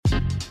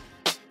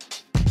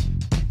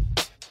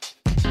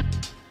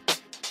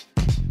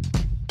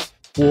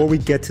Before we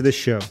get to the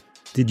show,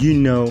 did you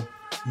know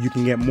you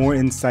can get more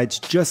insights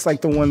just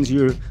like the ones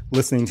you're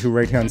listening to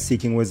right here on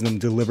Seeking Wisdom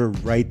delivered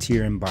right to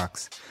your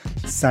inbox?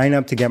 Sign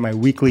up to get my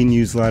weekly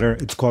newsletter.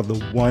 It's called The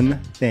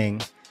One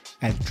Thing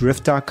at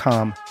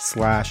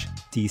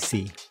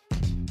drift.com/DC.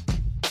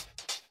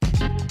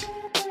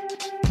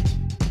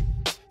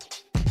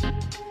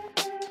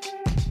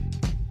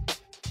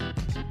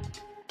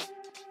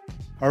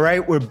 All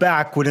right, we're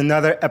back with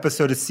another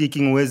episode of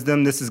Seeking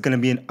Wisdom. This is going to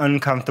be an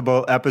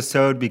uncomfortable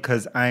episode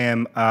because I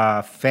am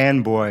a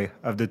fanboy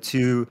of the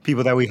two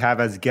people that we have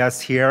as guests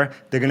here.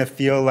 They're going to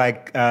feel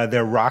like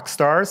they're rock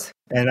stars,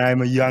 and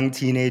I'm a young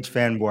teenage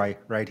fanboy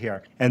right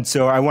here. And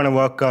so I want to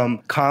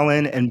welcome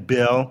Colin and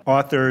Bill,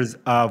 authors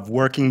of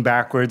Working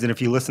Backwards. And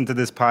if you listen to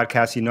this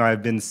podcast, you know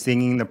I've been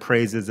singing the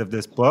praises of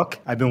this book.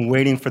 I've been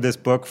waiting for this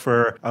book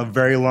for a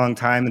very long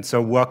time. And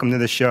so welcome to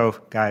the show,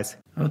 guys.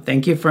 Oh,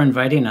 thank you for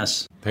inviting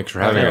us. Thanks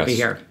for having us. Be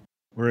here.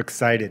 We're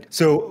excited.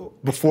 So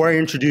before I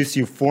introduce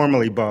you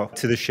formally, Bo,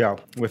 to the show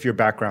with your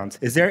backgrounds,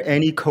 is there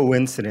any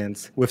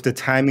coincidence with the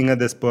timing of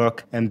this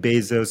book and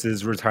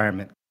Bezos'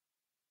 retirement?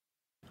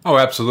 Oh,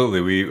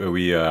 absolutely. We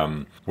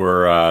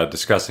were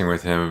discussing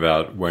with him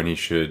about when he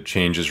should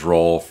change his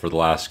role for the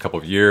last couple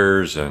of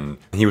years, and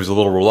he was a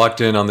little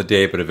reluctant on the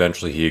date, but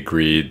eventually he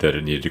agreed that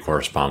it needed to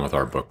correspond with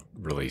our book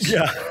release.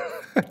 Yeah.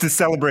 To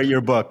celebrate your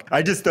book.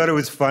 I just thought it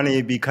was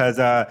funny because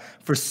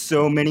for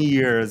so many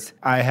years,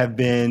 I have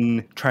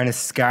been trying to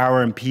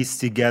scour and piece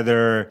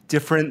together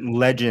different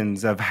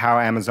legends of how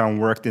Amazon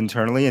worked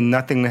internally, and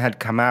nothing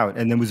had come out.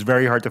 And it was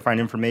very hard to find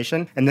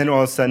information. And then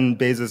all of a sudden,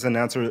 Bezos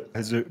announced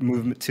his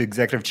movement to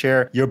executive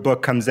chair. Your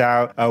book comes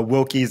out.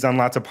 Wilkie's on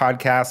lots of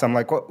podcasts. I'm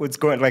like, what's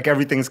going? Like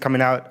everything's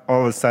coming out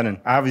all of a sudden.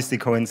 Obviously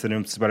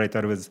coincidence, but I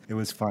thought it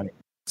was funny.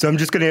 So I'm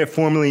just going to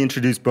formally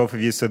introduce both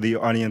of you so the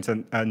audience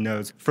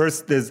knows.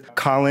 First, there's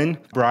Colin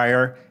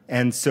Bryar.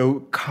 And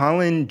so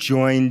Colin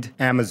joined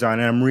Amazon,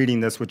 and I'm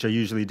reading this, which I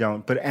usually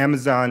don't, but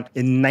Amazon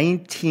in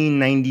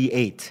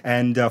 1998.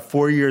 And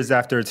 4 years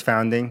after its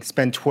founding,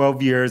 spent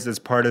 12 years as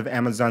part of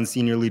Amazon's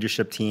senior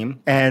leadership team,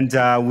 and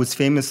was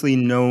famously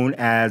known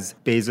as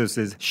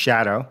Bezos'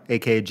 shadow,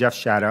 aka Jeff's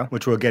shadow,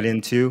 which we'll get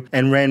into,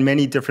 and ran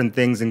many different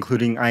things,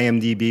 including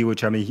IMDb,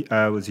 which I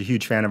was a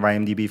huge fan of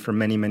IMDb for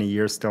many, many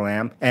years, still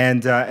am,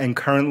 and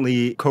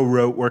currently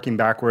co-wrote Working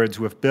Backwards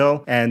with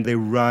Bill, and they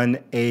run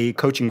a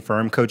coaching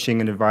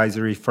and advisory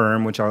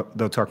firm, which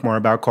they'll talk more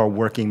about, called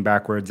Working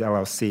Backwards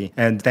LLC.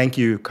 And thank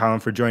you,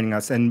 Colin, for joining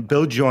us. And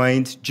Bill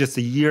joined just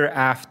a year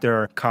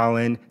after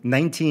Colin,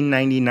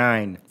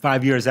 1999,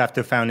 5 years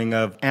after founding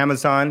of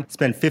Amazon,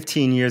 spent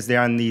 15 years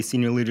there on the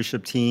senior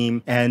leadership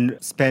team, and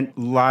spent a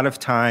lot of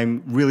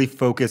time really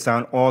focused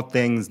on all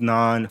things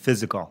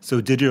non-physical. So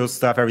digital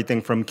stuff,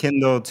 everything from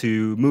Kindle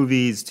to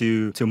movies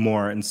to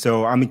more. And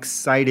so I'm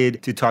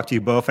excited to talk to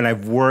you both. And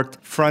I've worked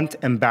front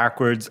and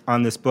backwards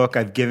on this book.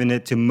 I've given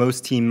it to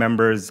most team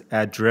members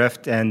at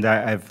Drift, and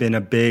I've been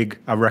a big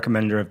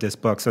recommender of this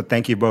book. So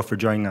thank you both for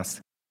joining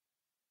us.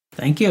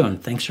 Thank you,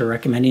 and thanks for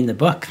recommending the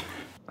book.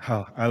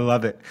 Oh, I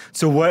love it.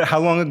 So how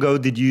long ago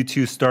did you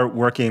two start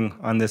working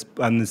on this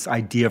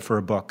idea for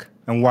a book?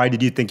 And why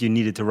did you think you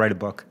needed to write a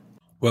book?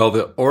 Well,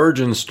 the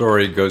origin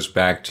story goes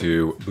back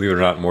to, believe it or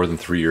not, more than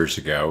 3 years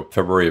ago,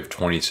 February of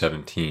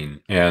 2017.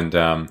 And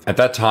at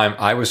that time,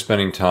 I was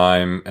spending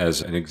time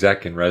as an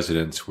exec in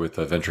residence with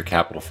a venture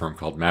capital firm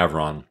called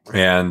Mavron.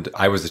 And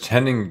I was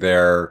attending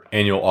their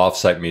annual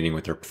offsite meeting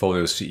with their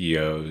portfolio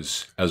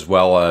CEOs, as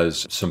well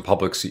as some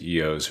public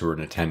CEOs who were in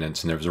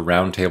attendance. And there was a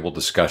roundtable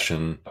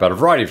discussion about a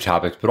variety of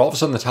topics, but all of a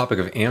sudden the topic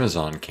of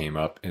Amazon came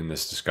up in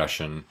this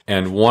discussion.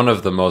 And one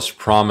of the most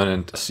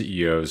prominent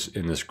CEOs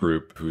in this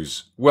group,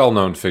 who's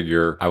well-known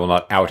figure, I will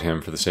not out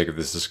him for the sake of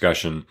this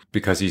discussion,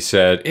 because he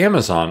said,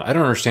 Amazon, I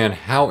don't understand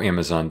how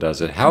Amazon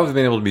does it. How have they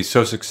been able to be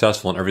so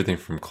successful in everything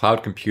from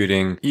cloud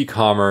computing,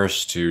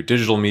 e-commerce, to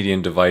digital media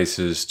and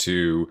devices,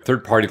 to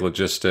third-party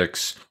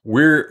logistics?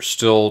 We're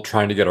still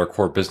trying to get our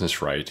core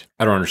business right.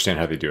 I don't understand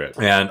how they do it.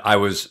 And I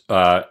was,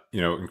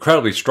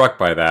 incredibly struck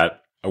by that.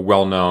 A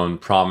well-known,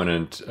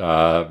 prominent,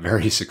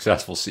 very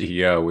successful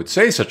CEO would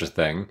say such a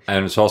thing. And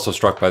I was also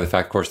struck by the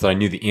fact, of course, that I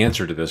knew the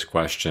answer to this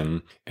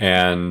question.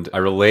 And I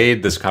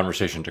relayed this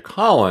conversation to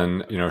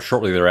Colin,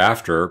 shortly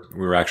thereafter.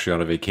 We were actually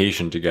on a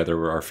vacation together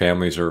where our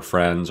families are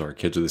friends, our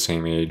kids are the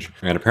same age.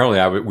 And apparently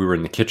we were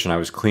in the kitchen. I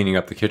was cleaning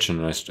up the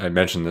kitchen, and I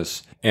mentioned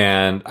this.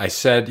 And I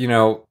said, we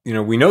know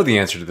the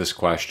answer to this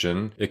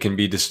question. It can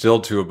be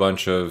distilled to a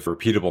bunch of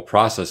repeatable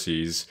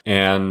processes.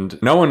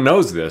 And no one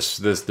knows this.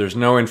 There's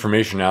no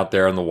information out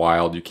there in the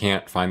wild. You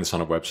can't find this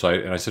on a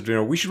website. And I said,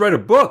 we should write a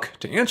book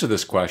to answer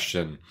this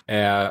question.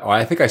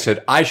 I think I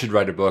said I should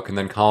write a book. And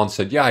then Colin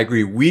said, yeah, I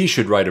agree. We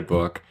should write a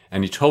book.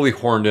 And he totally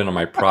horned in on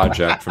my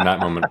project from that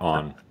moment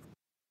on.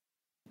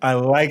 I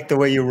like the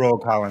way you roll,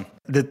 Colin.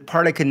 The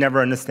part I could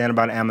never understand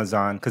about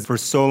Amazon, because for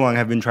so long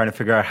I've been trying to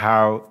figure out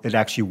how it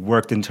actually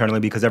worked internally,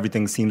 because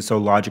everything seems so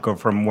logical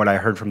from what I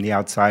heard from the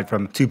outside,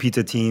 from two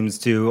pizza teams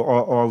to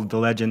all the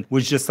legend,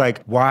 was just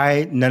like,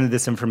 why none of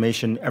this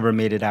information ever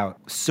made it out?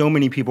 So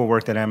many people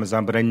worked at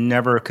Amazon, but I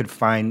never could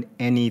find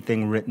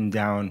anything written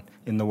down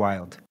in the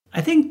wild. I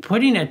think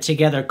putting it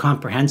together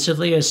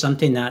comprehensively is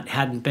something that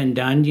hadn't been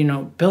done.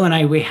 Bill and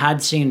I, we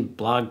had seen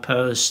blog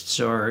posts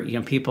or,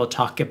 people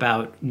talk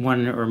about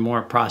one or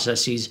more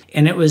processes,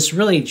 and it was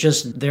really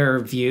just their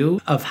view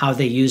of how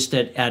they used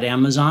it at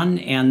Amazon.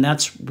 And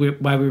that's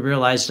why we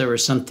realized there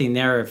was something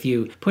there. If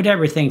you put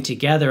everything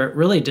together, it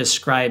really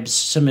describes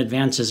some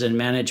advances in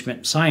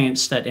management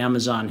science that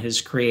Amazon has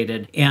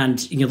created.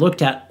 And you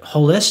looked at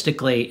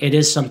holistically, it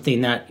is something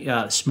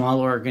that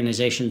small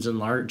organizations and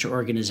large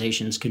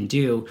organizations can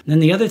do. And then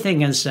the other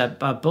thing is that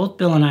both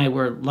Bill and I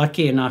were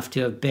lucky enough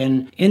to have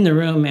been in the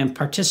room and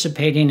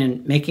participating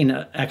and making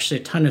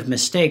actually a ton of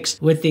mistakes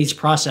with these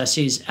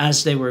processes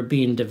as they were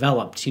being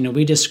developed.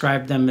 We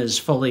described them as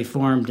fully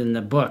formed in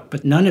the book,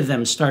 but none of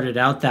them started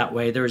out that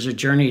way. There was a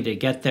journey to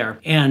get there.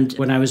 And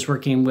when I was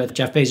working with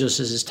Jeff Bezos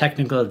as his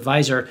technical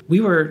advisor, we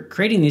were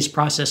creating these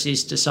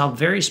processes to solve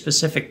very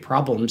specific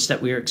problems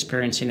that we were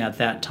experiencing at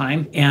that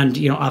time. And,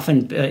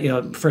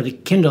 often, for the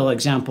Kindle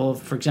example,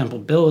 for example,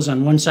 Bill was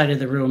on one side of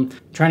the room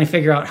trying to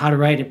figure out how to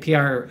write a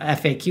PR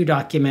FAQ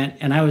document,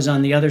 and I was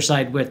on the other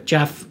side with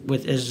Jeff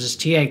with his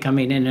TA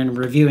coming in and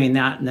reviewing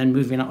that and then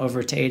moving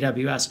over to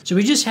AWS. So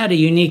we just had a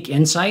unique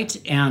insight,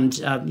 and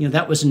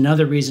that was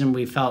another reason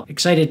we felt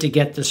excited to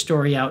get the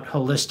story out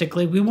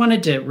holistically. We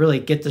wanted to really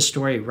get the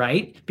story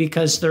right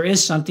because there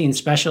is something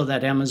special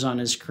that Amazon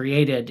has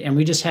created, and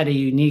we just had a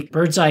unique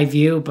bird's eye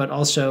view, but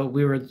also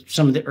we were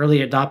some of the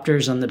early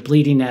adopters on the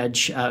bleeding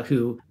edge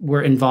who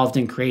were involved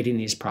in creating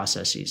these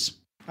processes.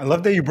 I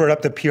love that you brought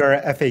up the PR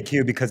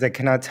FAQ because I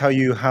cannot tell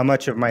you how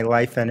much of my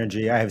life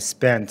energy I have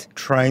spent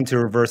trying to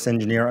reverse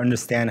engineer,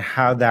 understand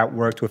how that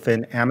worked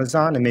within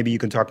Amazon. And maybe you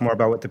can talk more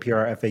about what the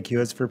PR FAQ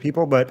is for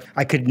people, but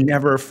I could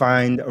never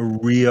find a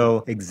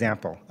real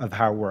example of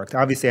how it worked.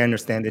 Obviously, I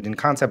understand it in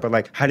concept,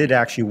 but how did it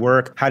actually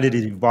work? How did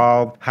it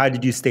evolve? How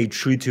did you stay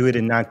true to it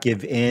and not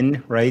give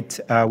in, right?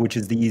 Which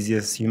is the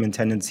easiest human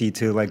tendency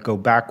to go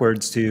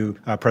backwards to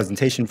a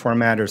presentation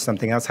format or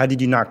something else. How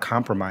did you not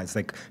compromise?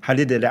 How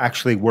did it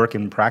actually work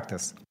in practice?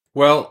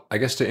 Well, I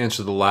guess to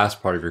answer the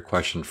last part of your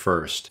question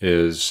first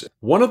is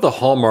one of the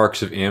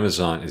hallmarks of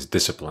Amazon is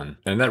discipline.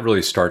 And that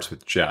really starts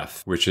with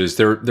Jeff, which is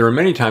there are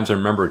many times I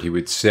remembered he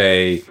would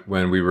say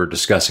when we were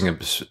discussing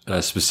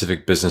a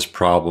specific business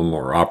problem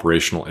or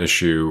operational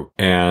issue,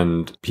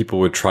 and people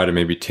would try to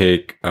maybe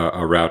take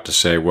a route to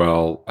say,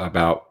 well,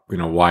 about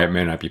why it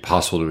may not be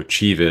possible to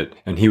achieve it.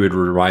 And he would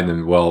remind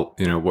them, well,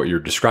 what you're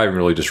describing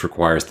really just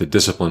requires the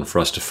discipline for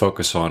us to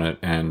focus on it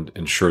and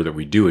ensure that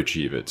we do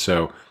achieve it.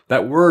 So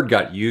that word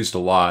got used a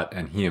lot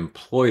and he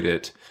employed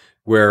it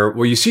where,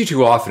 you see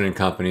too often in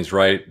companies,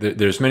 right?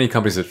 There's many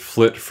companies that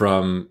flit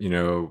from,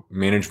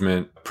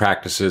 management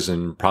practices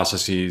and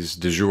processes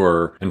du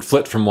jour and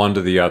flit from one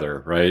to the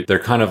other, right? They're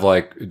kind of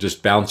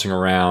just bouncing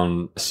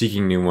around,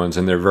 seeking new ones,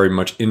 and they're very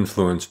much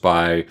influenced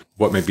by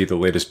what may be the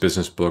latest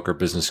business book or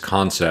business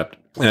concept.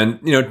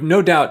 And,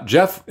 no doubt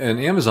Jeff and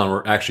Amazon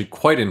were actually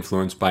quite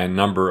influenced by a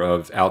number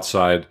of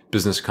outside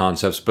business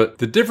concepts. But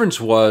the difference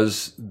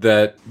was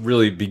that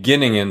really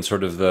beginning in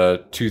sort of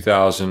the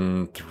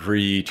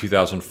 2003,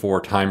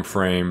 2004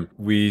 timeframe,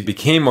 we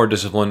became more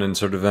disciplined and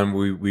sort of then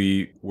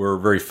we were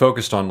very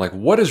focused on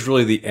what is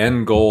really the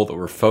end goal that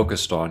we're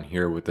focused on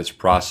here with this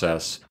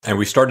process. And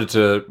we started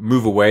to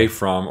move away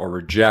from or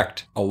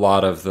reject a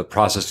lot of the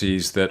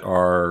processes that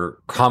are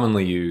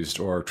commonly used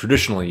or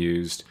traditionally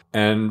used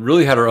and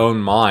really had our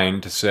own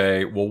mind to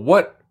say, well,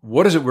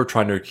 what is it we're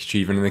trying to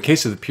achieve? And in the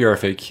case of the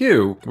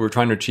PRFAQ, what we're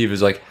trying to achieve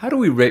is how do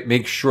we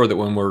make sure that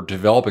when we're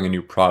developing a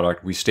new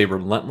product, we stay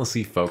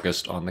relentlessly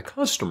focused on the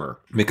customer?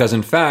 Because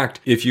in fact,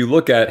 if you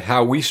look at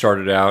how we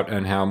started out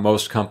and how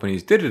most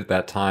companies did it at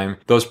that time,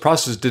 those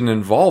processes didn't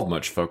involve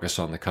much focus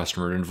on the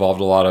customer. It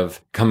involved a lot of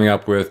coming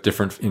up with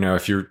different,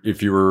 if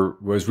you were,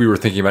 as we were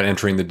thinking about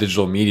entering the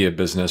digital media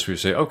business, we would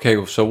say,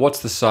 okay, so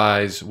what's the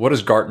size? What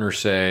does Gartner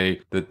say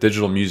that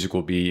digital music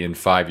will be in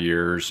 5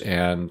 years?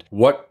 And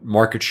what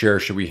market share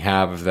should we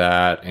have of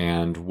that,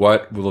 and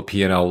what will the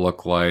P&L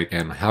look like,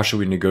 and how should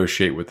we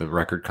negotiate with the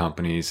record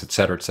companies, et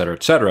cetera, et cetera,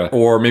 et cetera.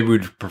 Or maybe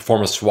we'd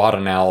perform a SWOT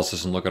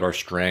analysis and look at our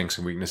strengths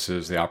and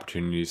weaknesses, the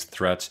opportunities, the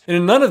threats. And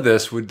in none of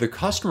this would the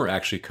customer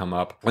actually come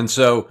up. And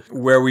so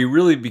where we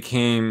really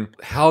became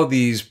how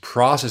these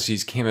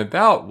processes came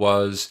about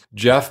was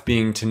Jeff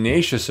being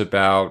tenacious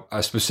about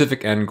a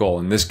specific end goal.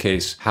 In this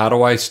case, how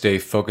do I stay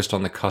focused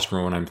on the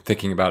customer when I'm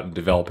thinking about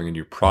developing a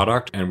new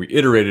product? And we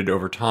iterated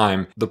over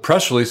time. The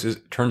press release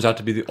turns out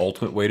to be the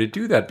ultimate way to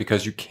do that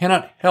because you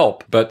cannot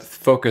help but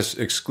focus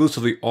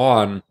exclusively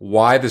on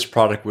why this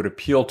product would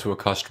appeal to a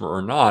customer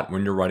or not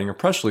when you're writing a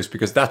press release,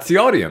 because that's the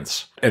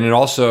audience. And it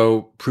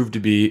also proved to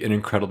be an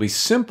incredibly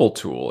simple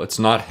tool. It's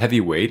not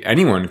heavyweight.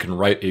 Anyone can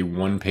write a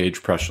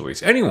one-page press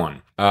release.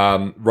 Anyone.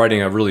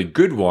 Writing a really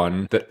good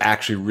one that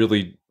actually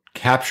really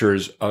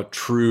captures a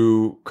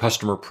true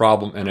customer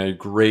problem, and a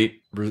great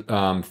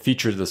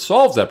feature that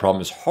solves that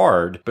problem is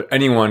hard, but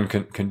anyone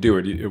can do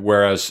it.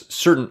 Whereas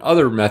certain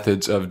other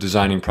methods of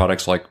designing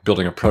products, like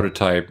building a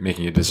prototype,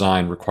 making a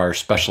design, require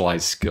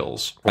specialized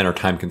skills and are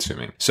time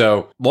consuming.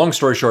 So long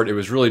story short, it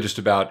was really just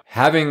about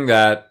having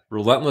that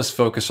relentless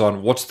focus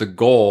on what's the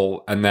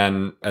goal. And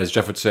then, as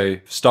Jeff would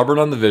say, stubborn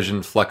on the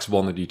vision, flexible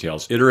on the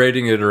details,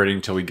 iterating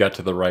until we get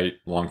to the right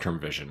long-term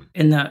vision.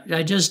 And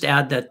I just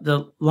add that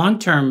the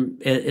long-term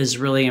is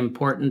really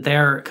important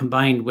there,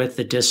 combined with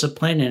the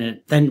discipline, and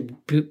then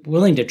be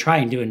willing to try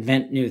and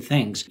invent new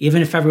things.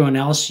 Even if everyone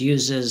else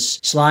uses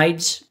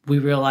slides, we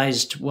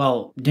realized,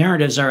 well,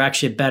 narratives are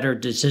actually a better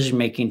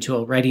decision-making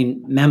tool.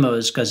 Writing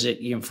memos, because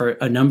for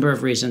a number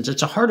of reasons,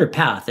 it's a harder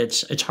path.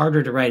 It's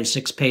harder to write a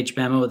 6-page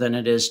memo than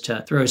it is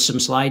to throw some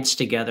slides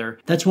together.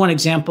 That's one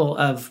example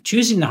of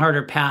choosing the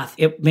harder path.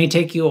 It may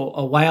take you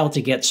a while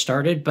to get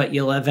started, but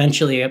you'll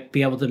eventually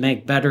be able to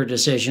make better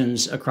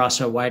decisions across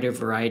a wider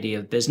variety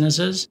of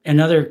businesses.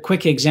 Another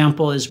quick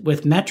example is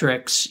with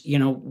metrics.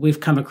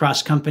 We've come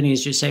across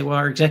companies who say, well,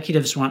 our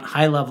executives want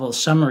high-level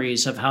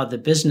summaries of how the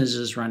business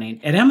is running.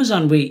 At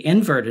Amazon, we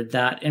inverted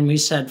that, and we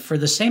said, for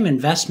the same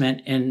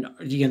investment in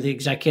the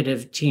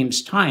executive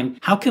team's time,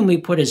 how can we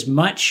put as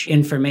much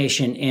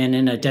information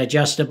in a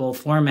digestible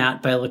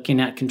format by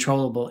looking at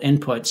controllable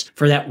inputs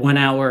for that 1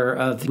 hour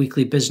of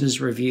weekly business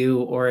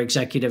review or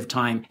executive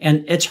time?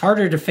 And it's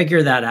harder to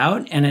figure that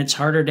out, and it's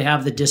harder to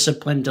have the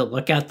discipline to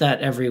look at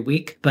that every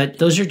week. But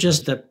those are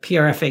just the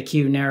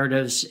PRFAQ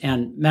narratives,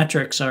 and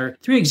metrics are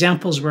 3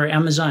 examples where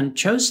Amazon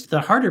chose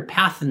the harder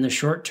path in the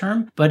short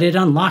term, but it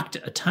unlocked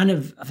a ton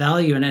of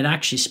value, and it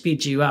actually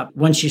speeds you up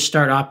once you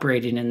start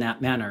operating in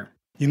that manner.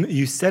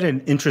 You said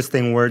an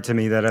interesting word to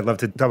me that I'd love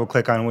to double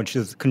click on, which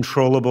is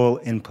controllable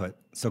input.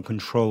 So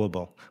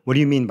controllable. What do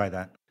you mean by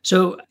that?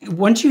 So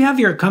once you have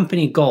your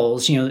company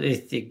goals,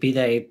 be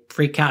they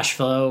free cash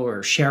flow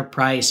or share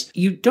price,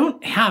 you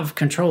don't have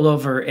control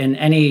over in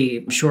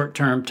any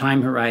short-term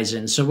time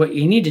horizon. So what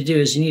you need to do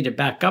is you need to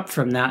back up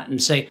from that and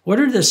say,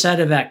 what are the set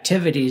of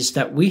activities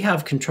that we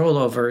have control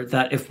over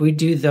that if we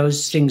do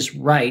those things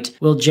right,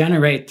 will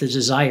generate the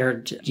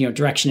desired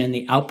direction in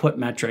the output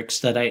metrics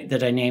that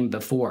I named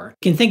before.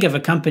 You can think of a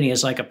company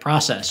as like a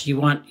process.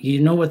 You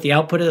know what the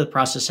output of the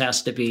process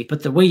has to be,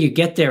 but the way you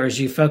get there is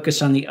you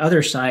focus on the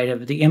other side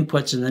of the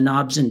inputs and the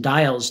knobs and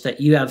dials that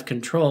you have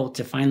control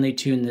to finely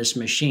tune this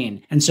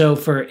machine. And so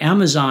for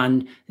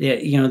Amazon,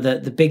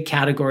 the big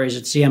categories,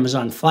 it's the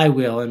Amazon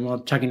flywheel, and we're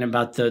talking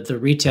about the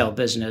retail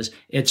business.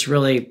 It's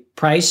really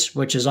price,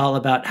 which is all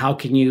about how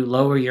can you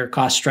lower your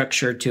cost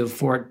structure to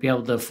be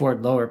able to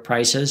afford lower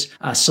prices.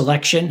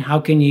 Selection, how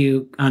can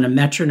you, on a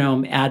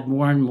metronome, add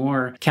more and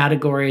more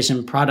categories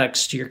and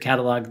products to your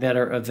catalog that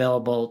are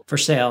available for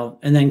sale.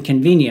 And then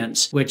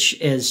convenience, which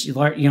is, a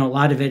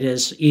lot of it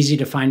is easy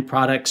to find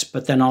products,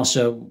 but then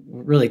also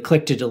really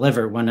click to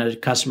deliver. When a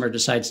customer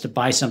decides to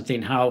buy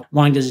something, how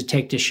long does it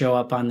take to show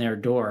up on their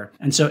door?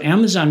 And so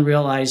Amazon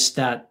realized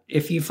that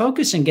if you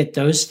focus and get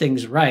those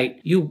things right,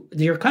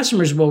 your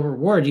customers will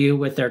reward you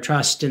with their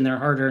trust and their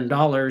hard-earned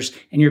dollars,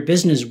 and your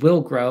business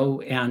will grow,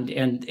 and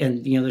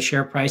the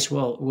share price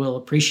will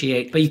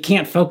appreciate. But you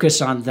can't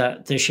focus on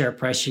the share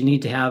price. You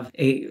need to have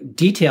a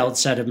detailed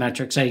set of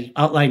metrics. I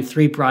outlined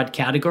 3 broad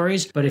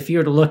categories, but if you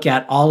were to look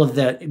at all of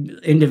the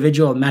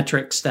individual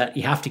metrics that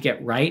you have to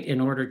get right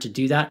in order to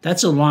do that,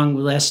 that's a long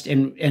list,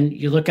 and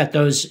you look at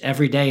those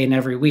every day and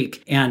every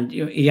week. And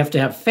you have to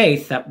have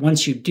faith that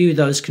once you do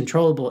those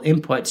controllable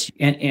inputs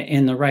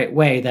in the right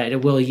way, that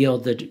it will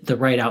yield the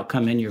right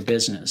outcome in your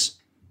business.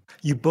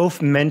 You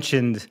both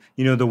mentioned,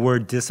 the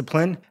word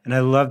discipline, and I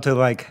love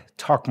to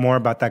talk more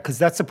about that, because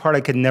that's the part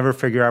I could never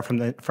figure out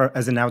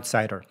as an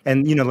outsider.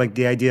 And,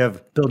 the idea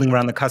of building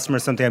around the customer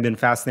is something I've been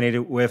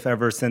fascinated with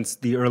ever since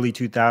the early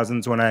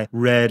 2000s when I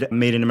read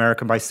Made in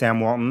America by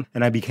Sam Walton,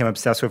 and I became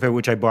obsessed with it,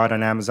 which I bought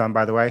on Amazon,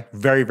 by the way,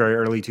 very, very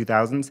early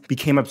 2000s.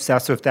 Became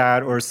obsessed with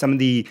that, or some of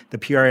the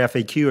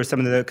PRFAQ or some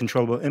of the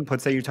controllable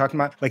inputs that you're talking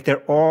about.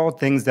 They're all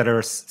things that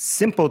are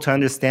simple to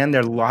understand.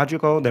 They're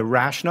logical, they're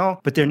rational,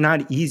 but they're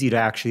not easy to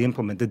actually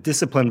implement. The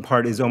discipline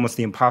part is almost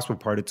the impossible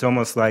part. It's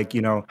almost like,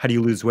 how do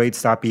you lose weight,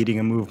 stop eating,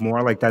 and move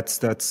more?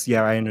 That's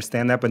yeah, I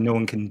understand that, but no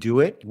one can do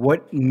it.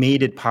 What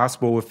made it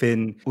possible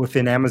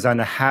within Amazon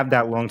to have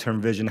that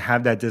long-term vision,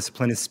 have that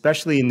discipline,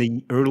 especially in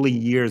the early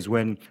years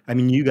when,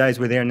 you guys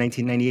were there in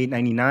 1998,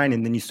 99,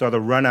 and then you saw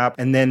the run-up,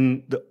 and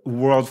then the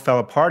world fell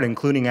apart,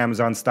 including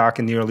Amazon stock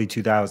in the early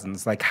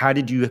 2000s. How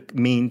did you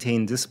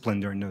maintain discipline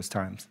during those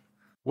times?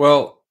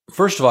 Well,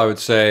 first of all, I would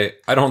say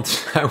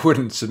I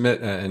wouldn't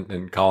submit,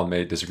 and Colin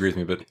may disagree with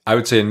me, but I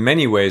would say in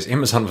many ways,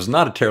 Amazon was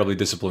not a terribly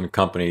disciplined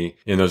company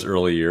in those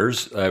early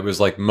years. It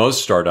was like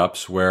most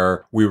startups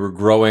where we were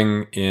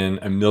growing in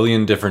a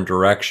million different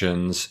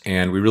directions,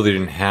 and we really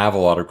didn't have a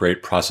lot of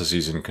great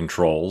processes and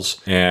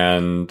controls.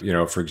 And,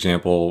 for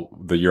example,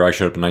 the year I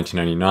showed up in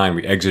 1999,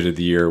 we exited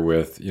the year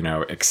with,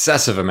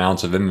 excessive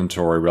amounts of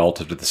inventory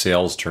relative to the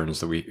sales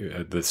turns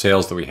the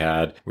sales that we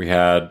had. We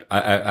had,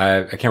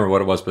 I can't remember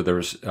what it was, but there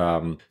was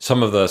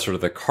some of the sort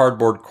of the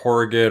cardboard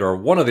corrugate or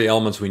one of the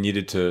elements we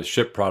needed to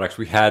ship products.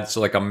 We had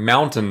like a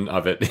mountain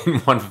of it in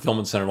one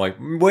fulfillment center, like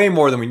way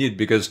more than we needed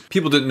because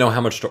people didn't know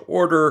how much to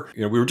order.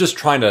 We were just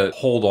trying to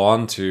hold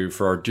on to,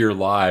 for our dear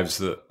lives,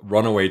 the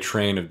runaway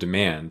train of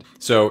demand.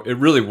 So it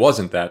really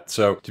wasn't that.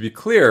 So to be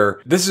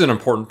clear, this is an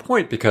important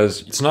point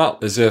because it's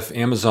not as if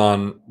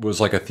Amazon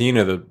was like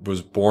Athena that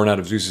was born out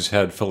of Zeus's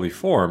head fully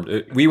formed.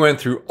 We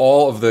went through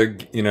all of the,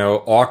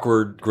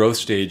 awkward growth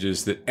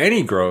stages that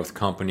any growth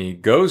company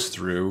goes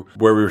through.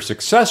 Where we were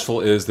successful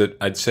is that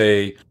I'd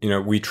say,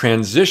 we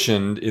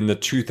transitioned in the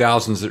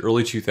 2000s, the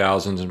early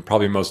 2000s, and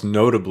probably most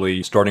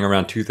notably starting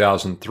around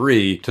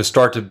 2003 to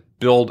start to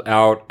build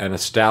out and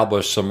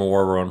establish some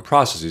more of our own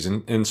processes.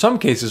 And in some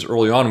cases,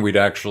 early on, we'd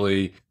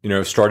actually,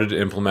 started to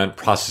implement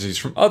processes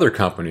from other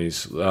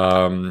companies.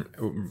 Colin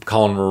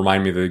will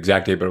remind me of the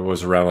exact date, but it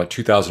was around like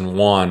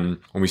 2001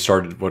 when we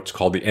started what's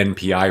called the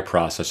NPI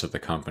process of the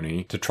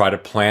company to try to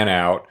plan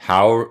out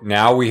how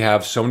now we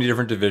have so many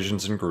different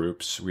divisions and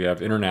groups. We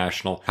have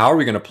international. How are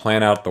we going to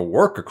plan out the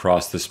work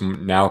across this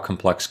now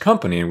complex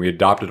company? And we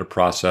adopted a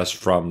process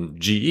from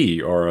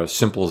GE, or a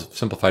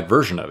simplified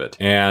version of it.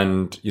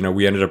 And,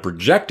 we ended up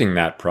rejecting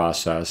that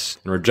process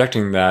and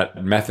rejecting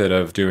that method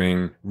of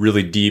doing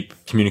really deep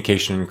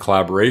communication and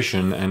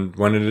collaboration, and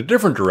went in a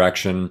different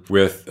direction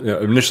with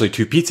initially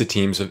two pizza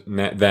teams,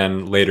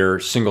 then later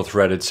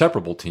single-threaded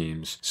separable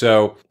teams.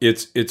 So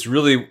it's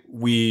really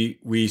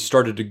we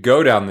started to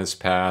go down this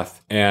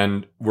path,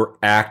 and we're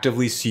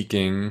actively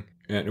seeking.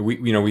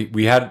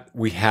 We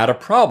had a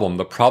problem.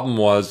 The problem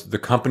was the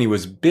company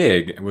was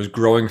big. It was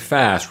growing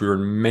fast. We were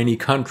in many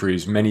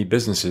countries, many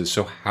businesses.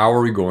 So how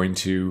are we going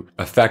to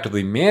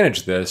effectively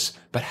manage this?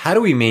 But how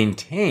do we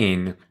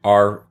maintain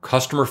our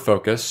customer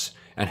focus?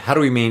 And how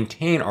do we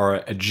maintain our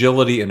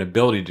agility and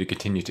ability to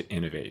continue to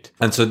innovate?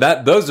 And so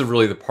those are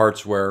really the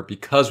parts where,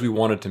 because we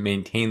wanted to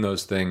maintain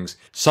those things,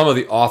 some of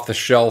the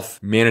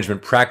off-the-shelf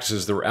management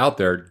practices that were out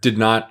there did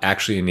not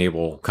actually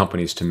enable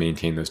companies to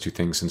maintain those two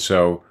things. And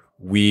so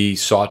we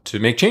sought to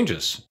make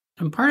changes.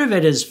 And part of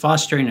it is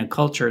fostering a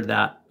culture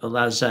that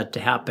allows that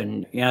to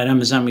happen. At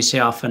Amazon, we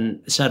said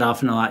often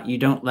a lot, you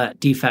don't let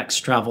defects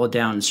travel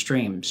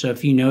downstream. So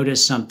if you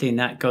notice something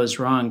that goes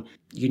wrong,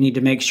 you need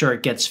to make sure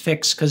it gets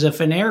fixed, because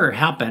if an error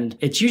happened,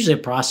 it's usually a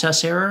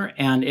process error,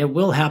 and it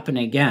will happen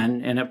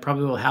again, and it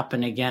probably will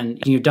happen again.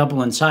 You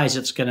double in size,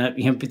 it's going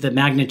to, the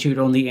magnitude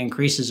only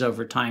increases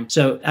over time.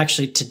 So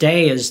actually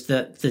today is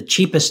the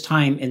cheapest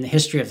time in the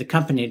history of the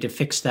company to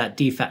fix that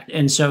defect.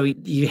 And so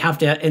you have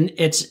to, and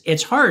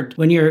it's hard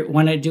when you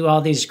want to do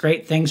all these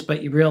great things,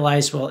 but you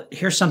realize, well,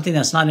 here's something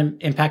that's not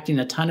impacting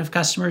a ton of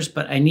customers,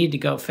 but I need to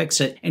go fix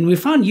it. And we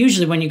found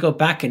usually when you go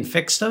back and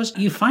fix those,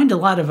 you find a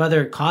lot of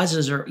other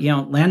causes or,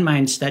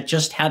 landmines that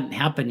just hadn't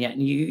happened yet.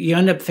 And you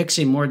end up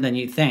fixing more than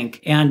you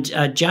think. And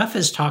Jeff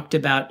has talked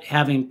about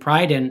having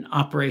pride in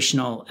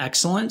operational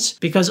excellence,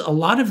 because a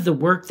lot of the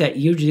work that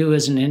you do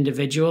as an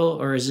individual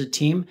or as a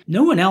team,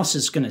 no one else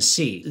is going to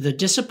see. The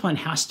discipline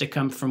has to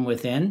come from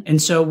within.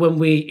 And so when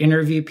we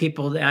interview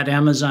people at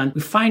Amazon, we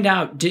find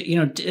out,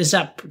 does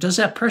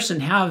that person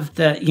have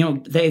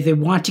the, they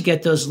want to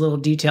get those little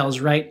details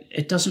right.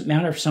 It doesn't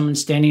matter if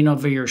someone's standing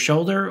over your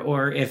shoulder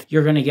or if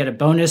you're going to get a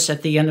bonus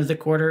at the end of the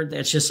quarter.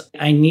 It's just,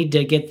 I need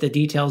to get the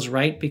details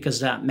right because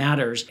that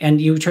matters.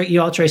 And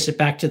you all trace it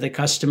back to the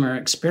customer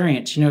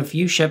experience. If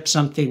you ship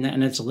something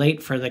and it's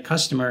late for the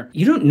customer,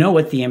 you don't know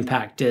what the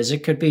impact is.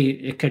 It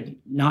could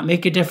not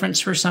make a difference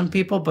for some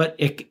people, but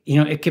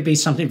it could be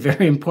something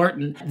very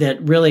important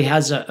that really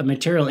has a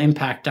material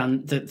impact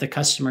on the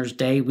customer's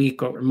day,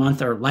 week, or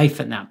month, or life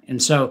in them.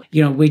 And so,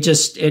 you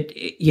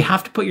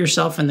have to put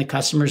yourself in the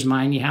customer's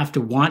mind. You have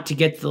to want to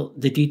get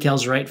the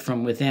details right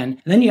from within.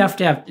 And then you have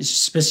to have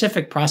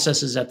specific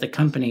processes at the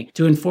company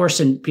to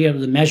enforce and be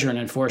able to measure and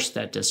enforce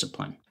that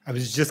discipline. I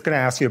was just going to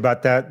ask you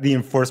about that, the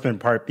enforcement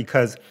part,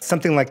 because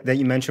something like that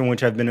you mentioned,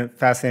 which I've been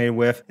fascinated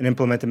with and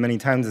implemented many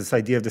times, this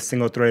idea of the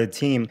single-threaded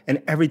team.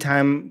 And every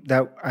time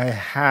that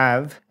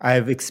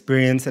I've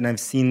experienced and I've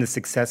seen the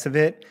success of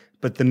it.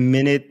 But the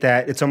minute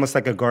that it's almost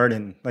like a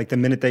garden, like the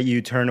minute that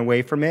you turn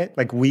away from it,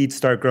 like weeds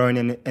start growing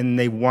and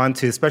they want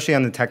to, especially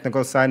on the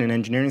technical side and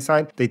engineering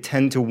side, they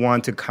tend to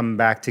want to come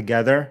back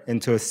together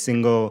into a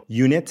single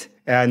unit,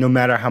 no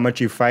matter how much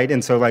you fight.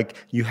 And so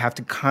you have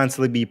to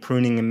constantly be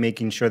pruning and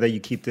making sure that you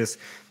keep this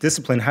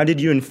discipline. How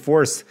did you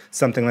enforce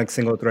something like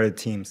single-threaded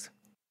teams?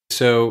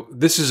 So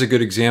this is a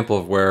good example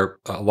of where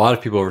a lot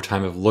of people over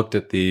time have looked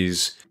at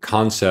these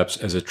concepts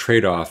as a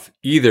trade-off.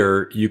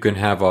 Either you can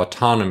have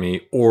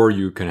autonomy or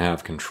you can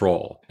have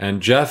control.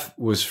 And Jeff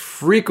was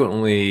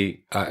frequently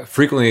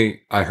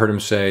I heard him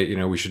say,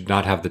 we should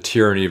not have the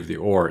tyranny of the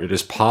or. It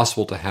is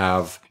possible to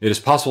have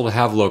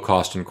low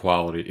cost and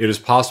quality. It is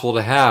possible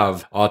to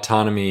have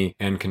autonomy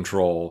and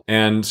control.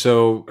 And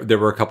so there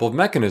were a couple of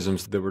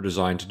mechanisms that were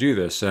designed to do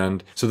this.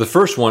 And so the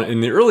first one,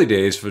 in the early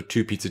days for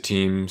two pizza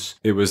teams,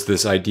 it was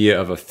this idea idea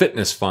of a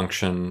fitness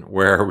function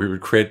where we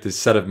would create this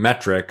set of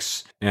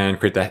metrics and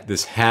create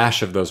this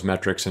hash of those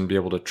metrics and be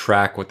able to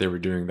track what they were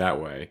doing that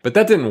way. But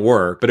that didn't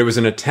work. But it was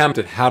an attempt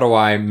at how do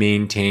I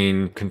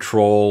maintain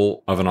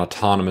control of an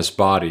autonomous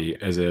body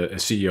as a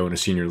CEO and a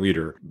senior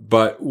leader.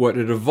 But what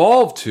it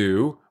evolved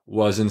to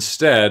was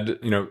instead,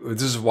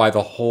 this is why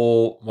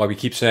we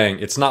keep saying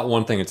it's not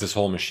one thing, it's this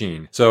whole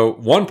machine. So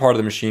one part of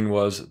the machine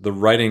was the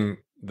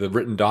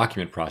written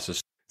document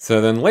process. So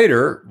then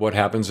later, what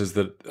happens is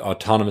that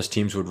autonomous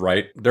teams would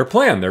write their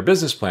plan, their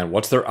business plan.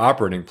 What's their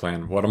operating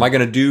plan? What am I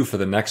going to do for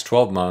the next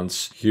 12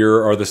 months? Here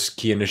are the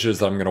key initiatives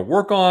that I'm going to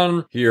work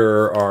on.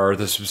 Here are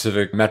the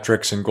specific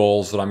metrics and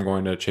goals that I'm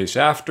going to chase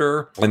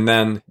after. And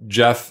then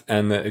Jeff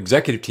and the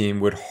executive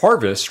team would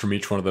harvest from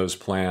each one of those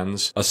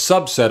plans a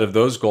subset of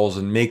those goals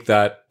and make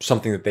that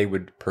something that they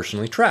would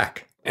personally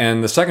track.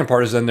 And the second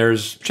part is then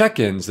there's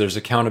check-ins, there's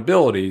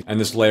accountability, and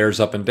this layers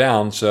up and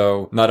down.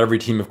 So not every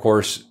team, of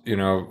course,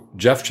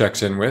 Jeff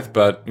checks in with,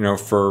 but,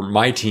 for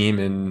my team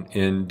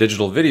in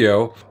digital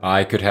video,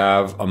 I could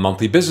have a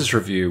monthly business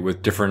review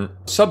with different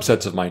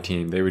subsets of my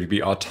team. They would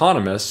be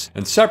autonomous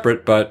and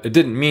separate, but it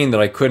didn't mean that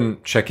I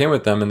couldn't check in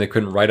with them and they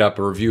couldn't write up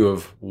a review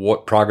of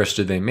what progress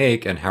did they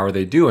make and how are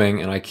they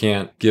doing, and I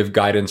can't give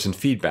guidance and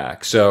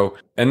feedback.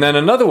 And then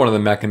another one of the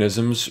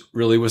mechanisms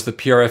really was the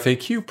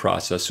PRFAQ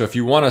process. So if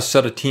you want to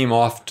set a team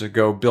off to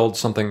go build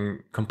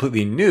something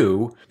completely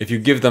new, if you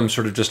give them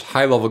sort of just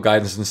high-level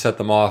guidance and set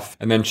them off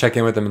and then check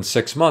in with them in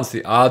 6 months,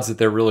 the odds that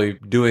they're really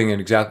doing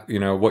exactly,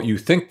 what you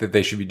think that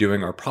they should be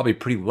doing are probably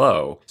pretty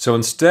low. So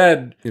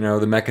instead,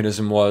 the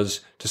mechanism was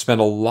to spend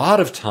a lot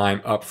of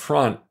time up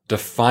front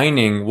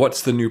defining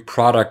what's the new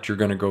product you're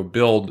going to go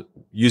build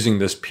using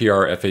this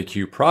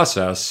PRFAQ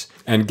process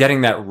and getting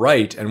that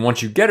right. And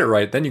once you get it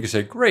right, then you can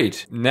say,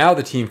 great, now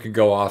the team can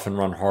go off and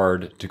run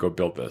hard to go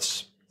build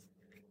this.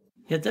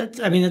 Yeah, that's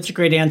a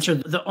great answer.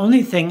 The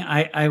only thing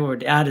I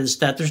would add is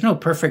that there's no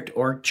perfect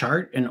org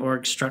chart and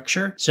org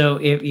structure. So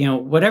if,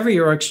 whatever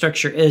your org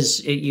structure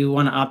is, you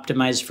want to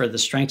optimize for the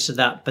strengths of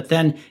that. But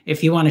then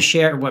if you want to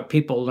share what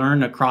people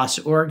learn across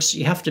orgs,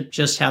 you have to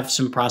just have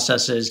some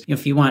processes.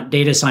 If you want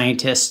data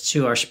scientists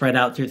who are spread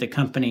out through the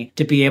company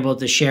to be able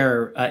to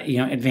share,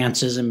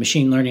 advances in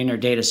machine learning or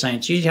data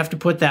science, you have to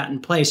put that in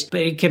place,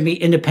 but it can be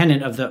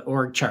independent of the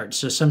org chart.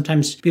 So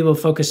sometimes people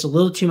focus a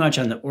little too much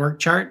on the org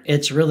chart.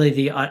 It's really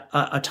the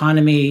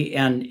autonomy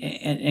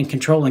and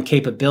control and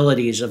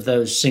capabilities of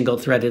those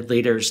single-threaded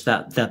leaders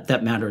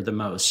that matter the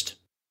most.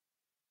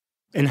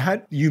 And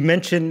you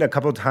mentioned a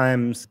couple of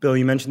times, Bill,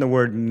 you mentioned the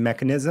word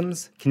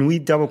mechanisms. Can we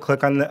double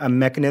click on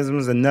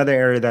mechanisms? Another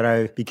area that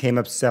I became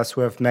obsessed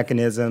with,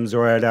 mechanisms,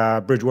 or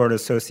at Bridgewater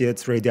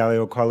Associates, Ray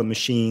Dalio call it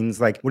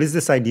machines. Like, what is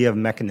this idea of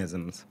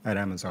mechanisms at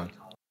Amazon?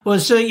 Well,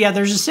 so yeah,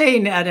 there's a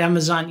saying at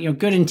Amazon,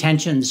 good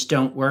intentions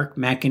don't work,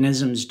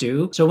 mechanisms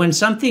do. So when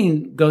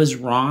something goes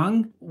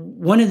wrong,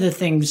 one of the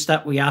things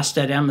that we asked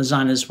at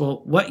Amazon is,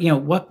 well,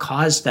 what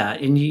caused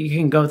that? And you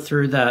can go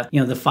through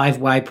the 5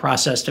 why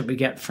process that we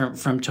get from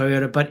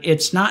Toyota, but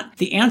it's not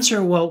the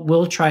answer, well,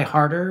 we'll try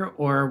harder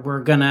or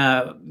we're going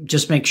to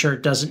just make sure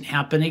it doesn't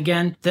happen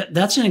again.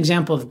 That's an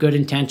example of good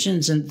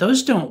intentions. And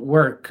those don't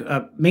work,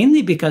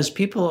 mainly because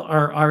people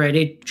are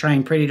already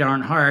trying pretty darn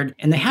hard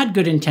and they had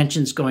good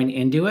intentions going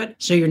into it.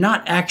 So you're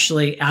not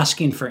actually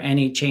asking for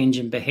any change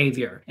in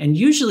behavior. And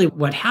usually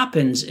what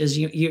happens is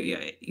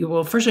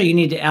well, first of all, you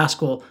need to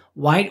ask, well,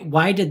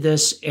 why did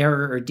this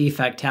error or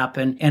defect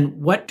happen?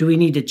 And what do we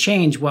need to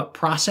change? What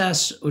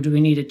process or do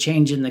we need to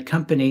change in the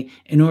company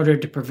in order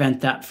to prevent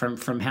that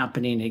from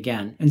happening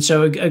again? And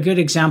so a good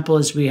example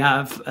is we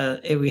had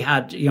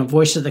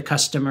voice of the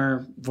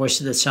customer, voice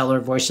of the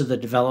seller, voice of the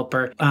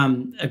developer.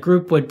 A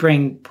group would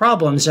bring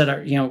problems that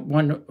are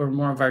one or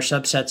more of our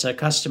subsets of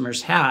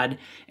customers had,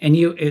 and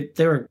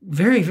they were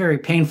very, very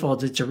painful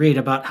to read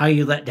about how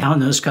you let down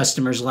those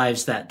customers'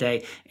 lives that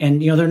day.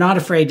 And they're not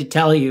afraid to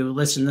tell you,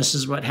 listen, this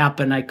is what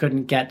happened. I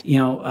couldn't get,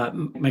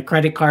 my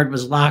credit card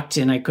was locked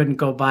and I couldn't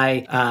go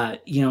buy,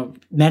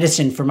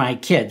 medicine for my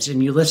kids.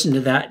 And you listen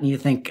to that and you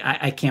think,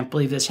 I can't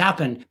believe this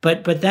happened.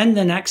 But then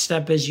the next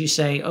step is you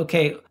say,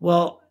 okay,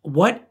 well,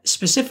 what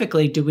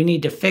specifically do we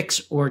need to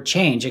fix or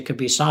change? It could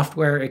be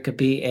software, it could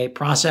be a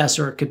process,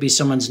 or it could be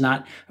someone's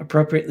not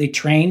appropriately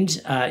trained,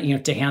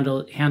 to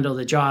handle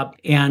the job.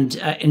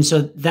 And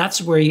so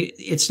that's where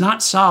it's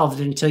not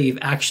solved until you've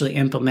actually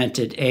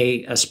implemented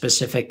a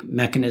specific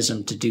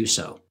mechanism to do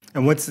so.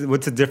 And what's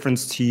the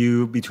difference to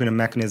you between a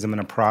mechanism and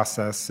a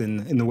process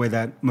in the way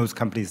that most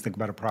companies think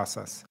about a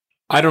process?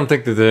 I don't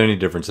think that there's any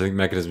difference. I think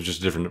mechanism is just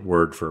a different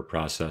word for a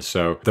process.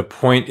 So the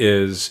point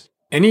is,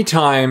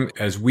 anytime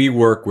as we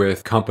work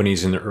with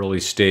companies in the early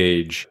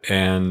stage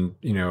and,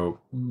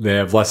 they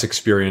have less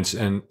experience.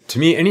 And to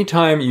me,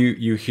 anytime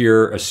you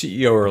hear a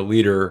CEO or a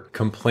leader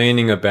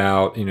complaining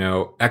about,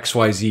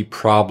 XYZ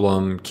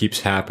problem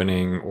keeps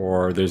happening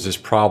or there's this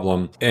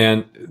problem,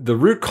 and the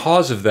root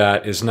cause of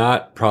that is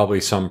not probably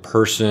some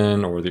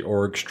person or the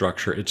org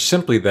structure. It's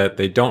simply that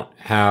they don't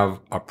have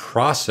a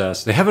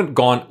process. They haven't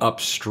gone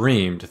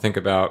upstream to think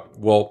about,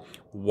 well,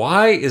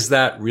 why is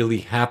that really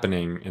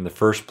happening in the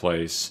first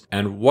place?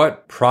 And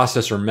what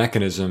process or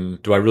mechanism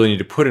do I really need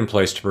to put in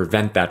place to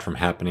prevent that from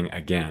happening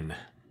again?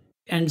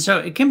 And so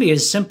it can be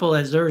as simple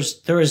as there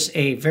was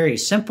a very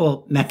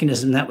simple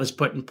mechanism that was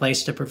put in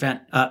place to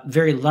prevent a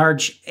very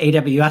large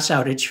AWS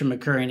outage from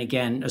occurring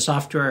again. A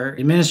software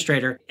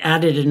administrator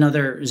added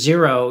another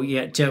zero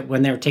to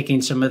when they were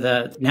taking some of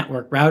the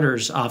network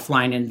routers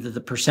offline into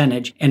the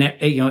percentage, and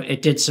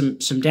it did some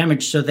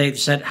damage. So they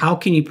said, how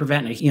can you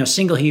prevent a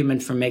single human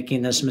from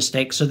making this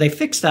mistake? So they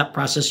fixed that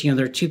process.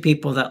 There are two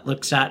people that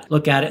look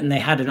at it, and they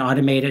had an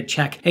automated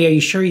check. Hey, are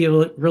you sure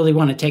you really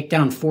want to take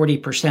down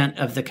 40%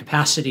 of the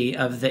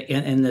capacity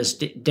in this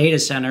data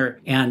center,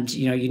 and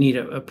you need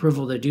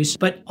approval to do so.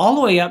 But all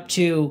the way up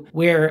to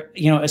where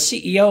a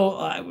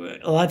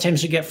CEO, a lot of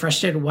times you get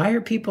frustrated. Why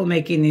are people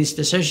making these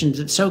decisions?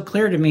 It's so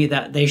clear to me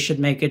that they should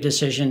make a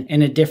decision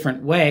in a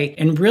different way.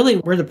 And really,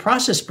 where the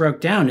process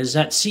broke down is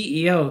that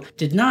CEO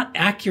did not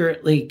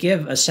accurately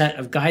give a set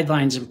of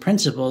guidelines and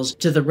principles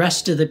to the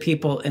rest of the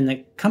people in the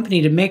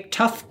company to make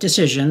tough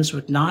decisions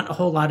with not a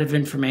whole lot of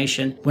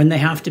information when they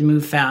have to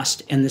move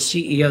fast and the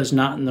CEO's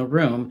not in the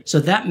room. So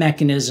that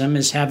mechanism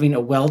is having a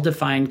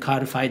well-defined,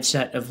 codified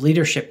set of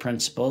leadership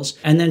principles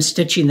and then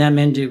stitching them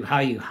into how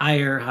you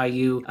hire, how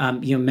you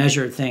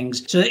measure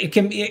things. So it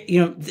can be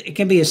it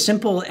can be as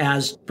simple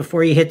as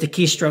before you hit the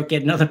keystroke,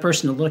 get another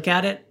person to look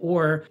at it,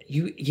 or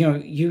you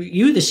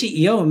the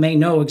CEO may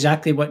know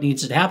exactly what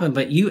needs to happen,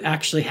 but you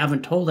actually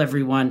haven't told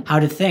everyone how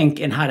to think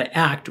and how to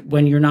act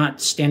when you're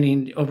not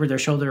standing over their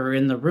shoulder or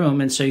in the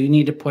room. And so you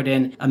need to put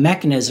in a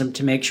mechanism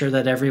to make sure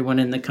that everyone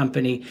in the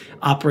company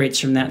operates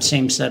from that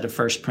same set of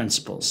first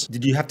principles.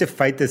 Did you have to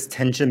fight this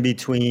tension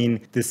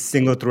between this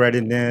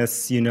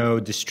single-threadedness,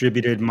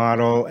 distributed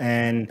model,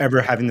 and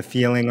ever having the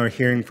feeling or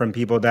hearing from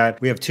people that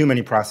we have too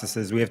many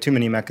processes, we have too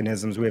many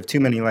mechanisms, we have too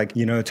many,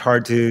 it's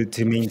hard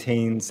to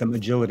maintain some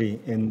agility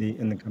in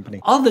the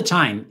company? All the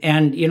time.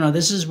 And,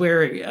 this is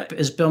where,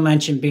 as Bill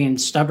mentioned, being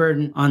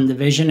stubborn on the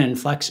vision and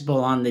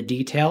flexible on the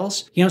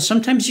details.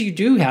 Sometimes you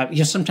do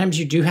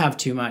have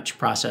too much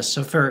process.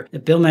 So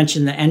Bill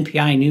mentioned the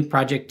NPI, New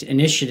Project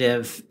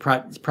Initiative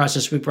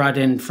process we brought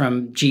in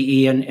from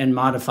GE and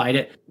modified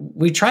it.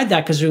 We tried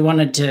that because we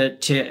wanted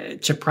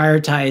to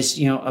prioritize,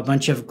 a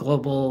bunch of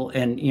global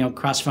and,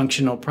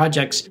 cross-functional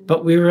projects,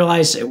 but we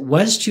realized it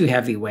was too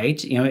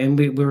heavyweight, and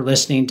we were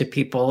listening to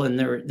people and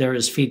there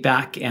was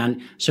feedback.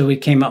 And so we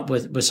came up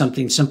with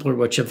something simpler,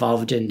 which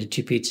evolved into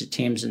two pizza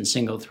teams and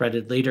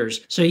single-threaded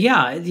leaders. So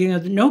yeah,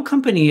 no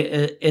company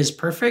is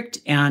perfect,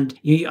 and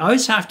you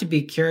always have to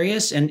be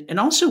curious and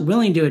also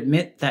willing to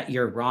admit that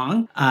you're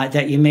wrong,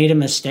 that you made a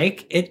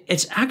mistake.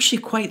 It's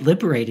actually quite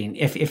liberating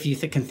if you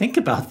can think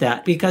about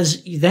that,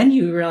 because then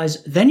you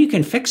realize then you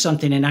can fix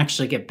something and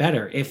actually get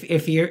better.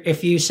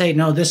 If you say,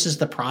 no, this is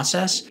the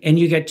process, and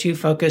you get too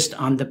focused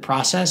on the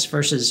process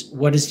versus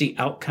what is the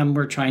outcome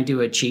we're trying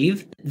to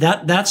achieve,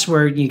 that's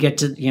where you get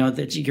to,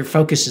 your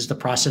focus is the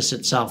process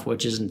itself,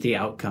 which isn't the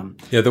outcome.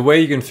 Yeah, the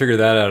way you can figure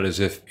that out is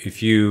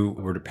if you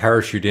were to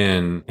parachute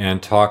in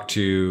and talk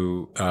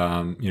to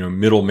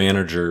middle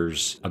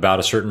managers about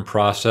a certain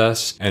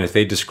process, and if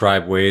they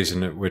describe ways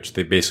in which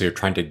they basically are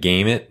trying to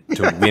game it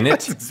to win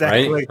it,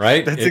 exactly.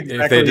 right? That's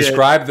if they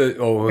describe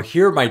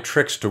here are my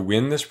tricks to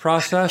win this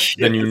process,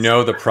 then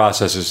the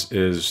process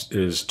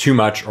is too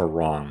much or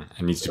wrong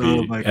and needs to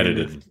be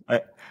edited.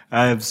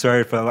 I'm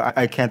sorry, Phil.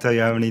 I can't tell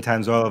you how many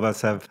times all of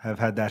us have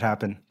had that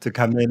happen, to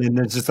come in and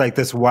there's just like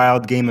this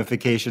wild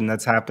gamification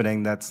that's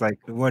happening. That's like,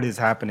 what is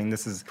happening?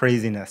 This is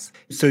craziness.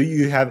 So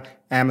you have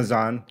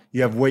Amazon,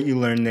 you have what you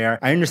learned there.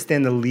 I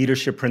understand the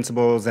leadership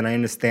principles and I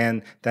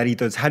understand that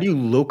ethos. How do you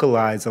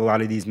localize a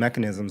lot of these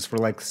mechanisms for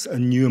like a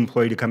new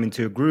employee to come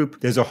into a group?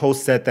 There's a whole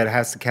set that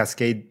has to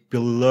cascade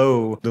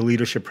below the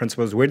leadership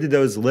principles. Where did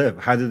those live?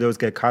 How did those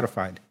get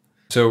codified?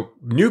 So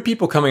new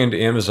people coming into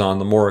Amazon,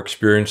 the more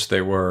experienced they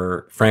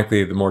were,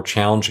 frankly, the more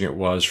challenging it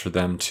was for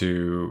them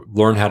to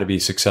learn how to be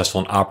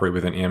successful and operate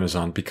within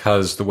Amazon,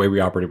 because the way we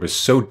operated was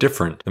so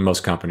different than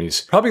most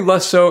companies. Probably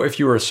less so if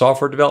you were a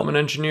software development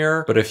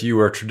engineer, but if you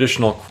were a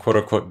traditional quote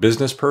unquote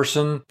business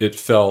person, it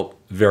felt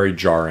very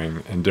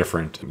jarring and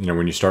different.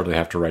 When you start to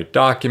have to write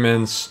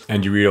documents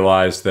and you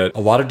realize that a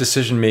lot of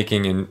decision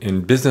making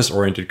in business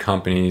oriented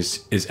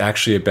companies is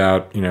actually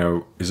about,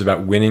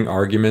 winning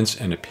arguments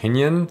and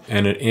opinion.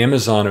 And at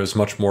Amazon, it was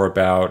much more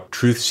about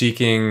truth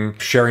seeking,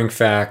 sharing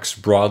facts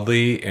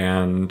broadly,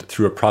 and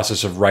through a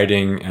process of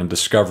writing and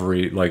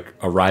discovery, like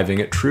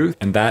arriving at truth.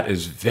 And that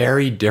is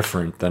very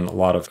different than a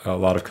lot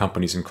of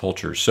companies and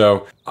cultures.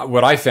 So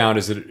what I found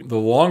is that the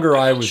longer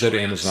I was at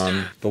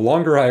Amazon, the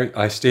longer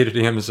I stayed at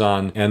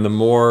Amazon, and the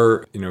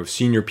more,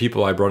 senior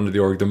people I brought into the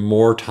org, the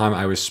more time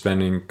I was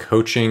spending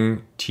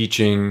coaching,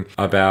 teaching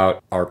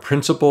about our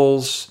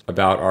principles,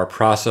 about our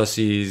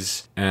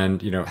processes,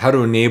 and, how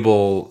to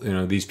enable,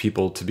 these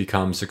people to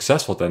become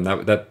successful then.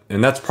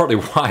 And that's partly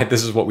why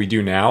this is what we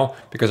do now,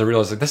 because I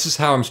realized that this is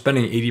how I'm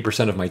spending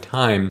 80% of my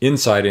time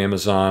inside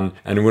Amazon.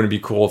 And it wouldn't be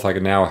cool if I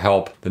could now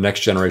help the next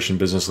generation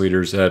business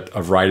leaders at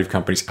a variety of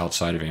companies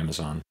outside of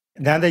Amazon.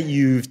 Now that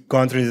you've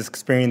gone through this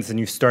experience and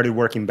you've started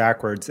working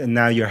backwards and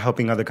now you're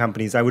helping other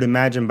companies, I would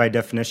imagine by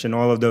definition,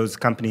 all of those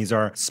companies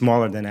are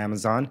smaller than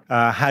Amazon.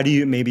 How do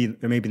you, maybe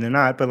they're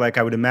not, but like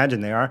I would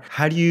imagine they are.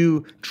 How do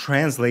you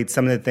translate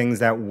some of the things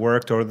that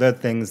worked or the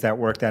things that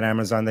worked at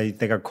Amazon that you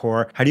think are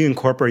core? How do you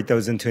incorporate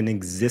those into an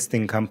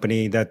existing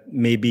company that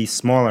may be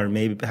smaller,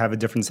 maybe have a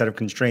different set of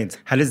constraints?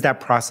 How does that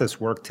process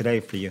work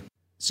today for you?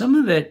 Some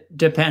of it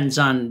depends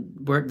on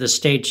where the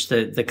stage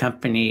the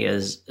company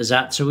is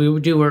at. So we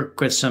do work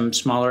with some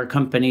smaller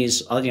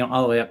companies, all the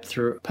way up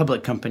through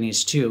public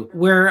companies too,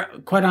 where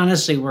quite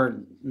honestly, we're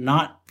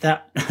not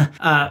that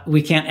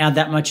we can't add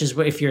that much as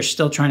if you're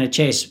still trying to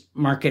chase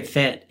market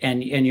fit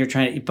and you're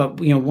trying to, but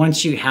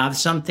once you have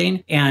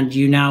something and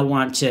you now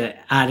want to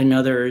add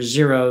another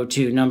 0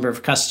 to number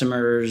of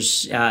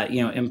customers,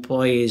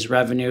 employees,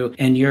 revenue,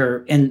 and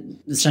you're in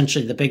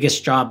essentially the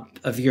biggest job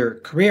of your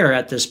career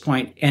at this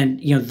point. And,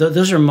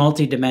 those are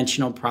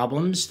multi-dimensional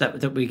problems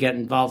that we get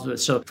involved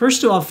with. So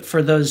first of all,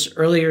 for those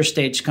earlier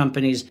stage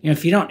companies,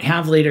 if you don't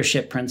have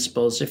leadership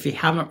principles, if you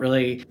haven't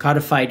really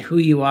codified who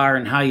you are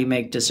and how you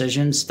make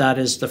decisions, that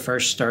is the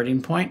first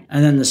starting point.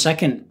 And then the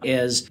second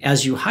is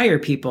as you hire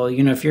people,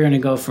 if you're going to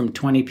go from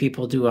 20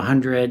 people to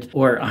 100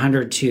 or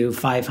 100 to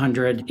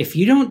 500, if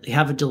you don't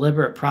have a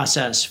deliberate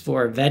process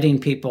for vetting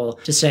people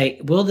to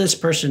say, will this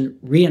person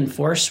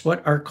reinforce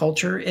what our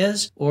culture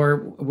is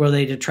or will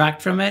they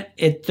detract from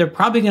it? They're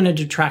probably going to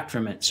detract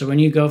from it. So when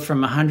you go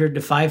from 100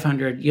 to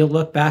 500, you'll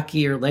look back a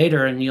year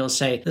later and you'll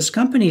say, this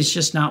company is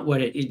just not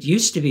what it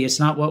used to be. It's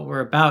not what we're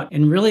about.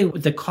 And really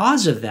the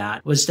cause of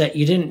that was that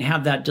you didn't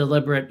have that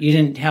you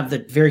didn't have the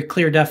very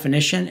clear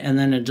definition and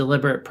then a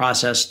deliberate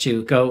process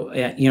to go,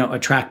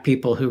 attract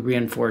people who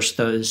reinforce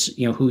those,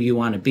 who you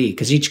want to be,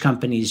 because each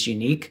company is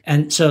unique.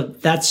 And so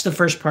that's the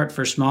first part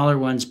for smaller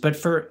ones. But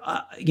for,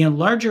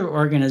 larger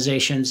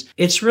organizations,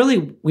 it's really,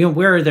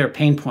 where are their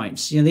pain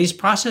points? These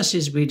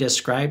processes we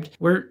described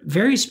were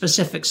very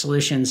specific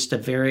solutions to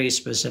very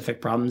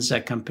specific problems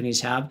that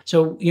companies have.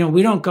 So,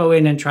 we don't go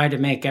in and try to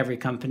make every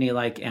company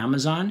like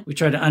Amazon. We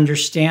try to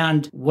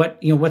understand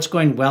what's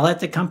going well at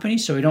the company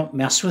so we don't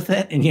mess with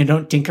it and you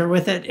don't tinker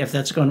with it. If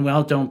that's going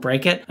well, don't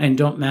break it and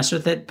don't mess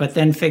with it, but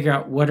then figure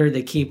out what are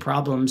the key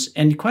problems.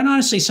 And quite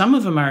honestly, some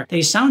of them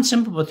they sound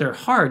simple, but they're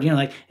hard.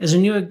 Like as a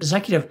new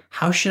executive,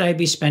 how should I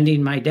be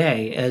spending my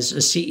day? As a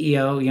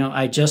CEO,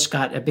 I just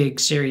got a big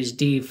Series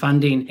D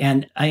funding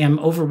and I am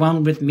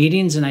overwhelmed with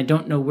meetings and I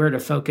don't know where to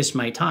focus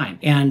my time.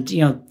 And,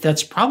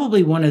 that's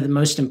probably one of the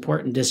most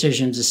important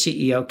decisions a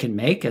CEO can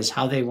make is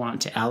how they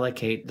want to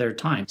allocate their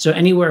time. So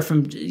anywhere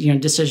from,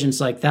 decisions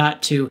like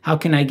that to how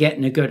can I get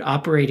in a good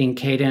operating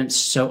cadence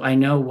so I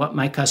know what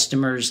my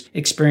customers'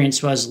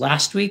 experience was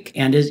last week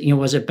and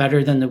was it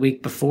better than the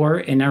week before?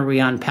 And are we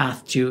on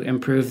path to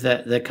improve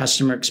the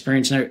customer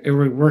experience? And are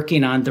we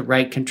working on the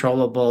right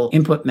controllable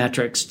input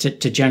metrics to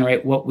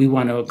generate what we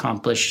want to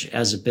accomplish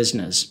as a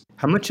business?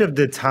 How much of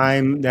the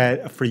time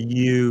that for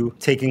you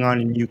taking on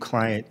a new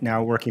client,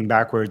 now working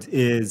backwards,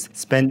 is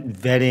spent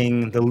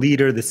vetting the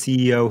leader, the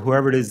CEO,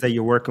 whoever it is that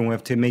you're working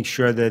with to make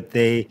sure that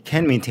they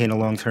can maintain a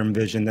long-term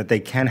vision, that they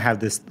can have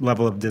this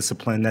level of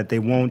discipline, that they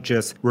won't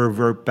just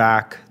revert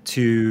back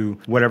to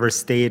whatever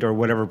state or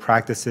whatever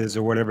practices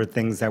or whatever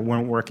things that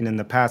weren't working in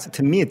the past?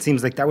 To me, it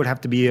seems like that would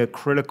have to be a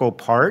critical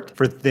part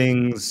for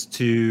you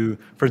to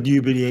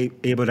be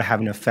able to have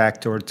an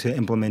effect or to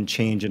implement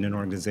change in an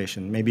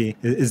organization. Maybe,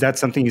 is that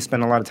something you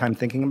spend a lot of time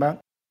thinking about?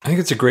 I think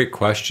it's a great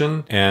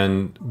question.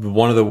 And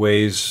one of the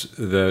ways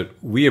that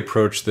we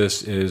approach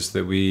this is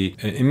that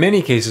in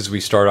many cases,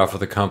 we start off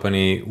with a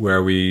company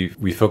where we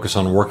focus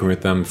on working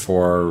with them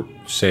for,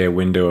 say, a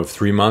window of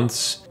 3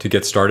 months to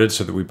get started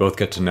so that we both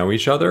get to know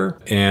each other.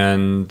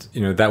 And,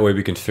 that way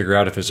we can figure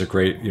out if it's a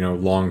great,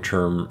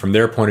 long-term, from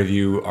their point of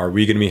view, are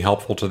we going to be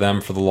helpful to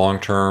them for the long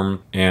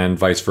term? And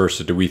vice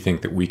versa, do we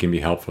think that we can be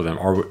helpful to them?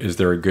 Or is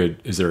there a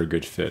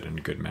good fit and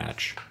a good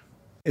match?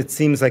 It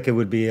seems like it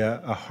would be a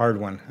hard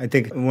one. I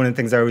think one of the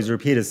things I always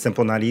repeat is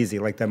simple, not easy.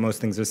 Like that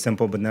most things are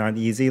simple, but not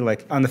easy.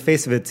 Like on the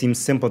face of it, it seems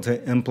simple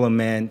to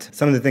implement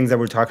some of the things that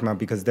we're talking about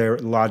because they're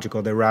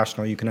logical, they're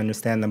rational, you can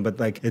understand them.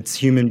 But like it's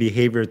human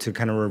behavior to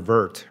kind of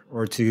revert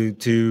or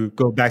to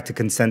go back to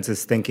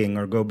consensus thinking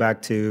or go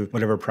back to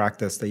whatever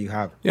practice that you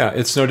have. Yeah,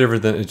 it's no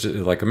different than it's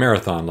like a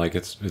marathon. Like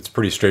it's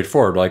pretty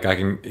straightforward. Like I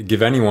can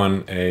give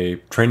anyone a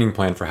training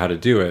plan for how to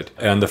do it.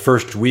 And the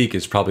first week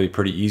is probably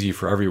pretty easy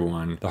for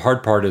everyone. The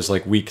hard part is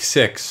like week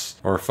 6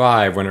 or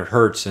 5 when it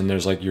hurts and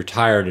there's like you're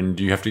tired and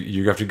you have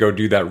to go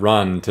do that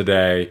run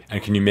today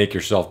and can you make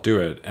yourself do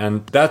it?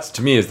 And that's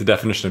to me is the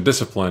definition of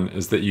discipline,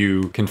 is that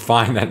you can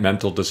find that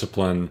mental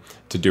discipline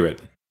to do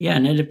it. Yeah,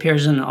 and it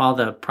appears in all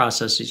the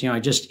processes. I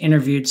just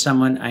interviewed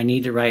someone. I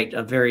need to write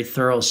a very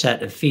thorough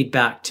set of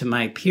feedback to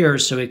my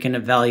peers so we can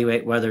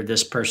evaluate whether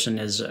this person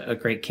is a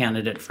great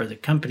candidate for the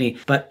company.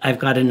 But I've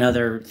got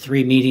another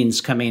 3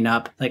 meetings coming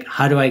up. Like,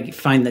 how do I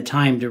find the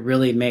time to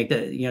really make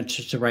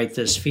to write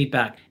this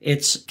feedback?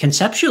 It's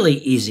conceptually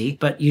easy,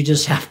 but you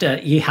just have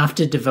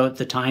to devote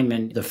the time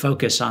and the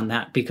focus on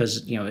that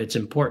because, it's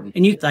important.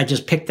 And I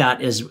just picked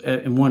that as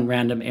in one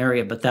random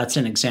area, but that's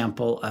an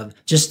example of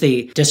just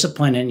the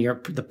discipline and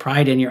the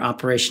pride in your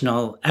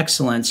operational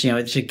excellence,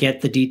 to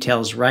get the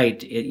details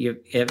right.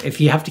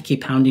 If you have to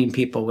keep hounding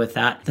people with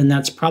that, then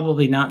that's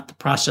probably not the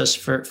process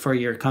for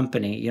your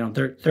company.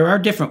 There are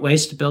different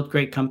ways to build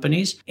great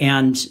companies.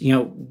 And,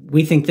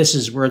 we think this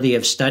is worthy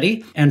of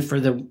study. And for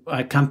the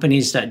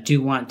companies that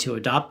do want to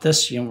adopt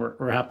this,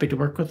 we're happy to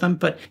work with them.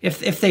 But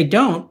if they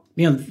don't,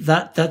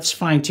 that's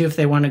fine too if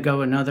they want to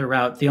go another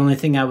route. The only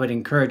thing I would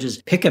encourage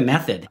is pick a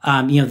method.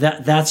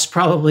 That's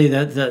probably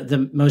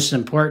the most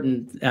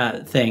important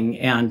thing.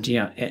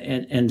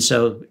 And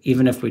so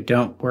even if we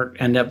don't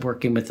end up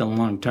working with them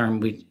long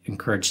term, we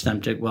encourage them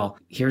to, well,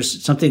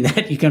 here's something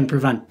that you can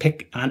improve on.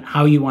 Pick on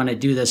how you want to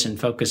do this and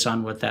focus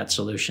on what that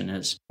solution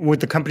is.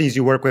 With the companies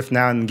you work with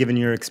now and given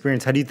your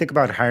experience, how do you think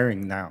about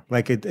hiring now?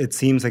 Like it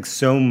seems like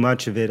so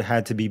much of it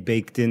had to be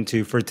baked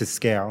into for it to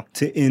scale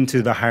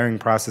into the hiring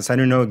process. I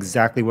don't know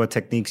exactly what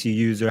techniques you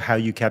use or how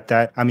you kept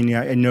that. I mean,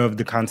 I know of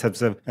the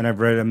concepts of, and I've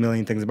read a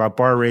million things about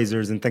bar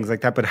raisers and things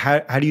like that, but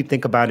how do you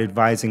think about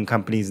advising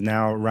companies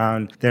now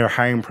around their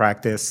hiring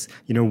practice?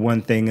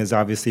 One thing is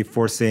obviously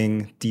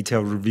forcing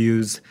detailed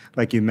reviews,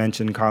 like you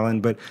mentioned,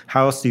 Colin, but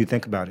how else do you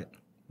think about it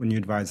when you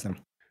advise them?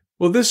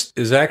 Well, this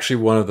is actually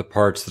one of the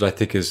parts that I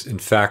think is, in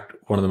fact,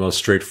 one of the most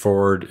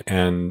straightforward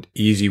and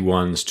easy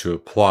ones to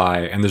apply.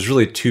 And there's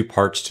really 2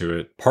 parts to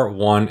it. Part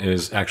 1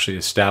 is actually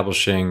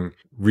establishing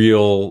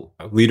real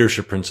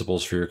leadership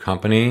principles for your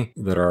company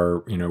that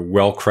are,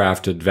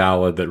 well-crafted,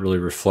 valid, that really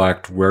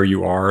reflect where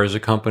you are as a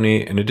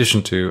company, in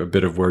addition to a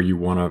bit of where you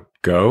want to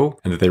go,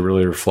 and that they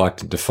really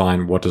reflect and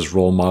define what does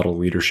role model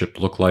leadership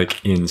look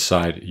like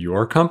inside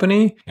your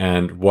company,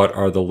 and what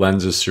are the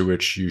lenses through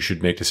which you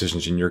should make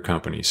decisions in your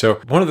company.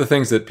 So one of the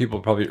things that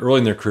people probably early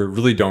in their career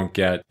really don't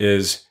get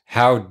is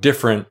how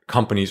different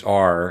companies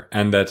are,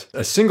 and that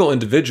a single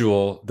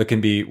individual that can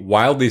be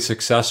wildly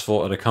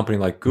successful at a company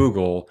like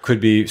Google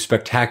could be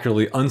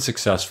spectacularly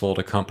unsuccessful at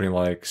a company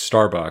like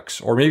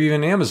Starbucks or maybe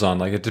even Amazon.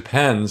 Like, it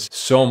depends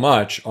so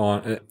much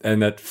on,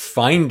 and that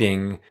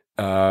finding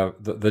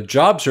the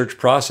job search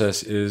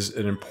process is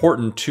an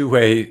important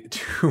two-way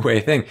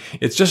thing.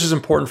 It's just as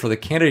important for the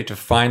candidate to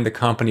find the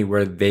company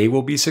where they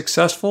will be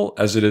successful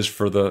as it is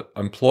for the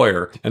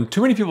employer. And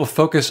too many people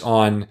focus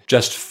on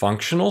just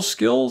functional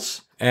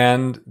skills.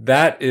 And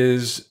that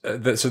is,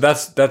 so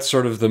that's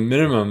sort of the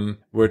minimum,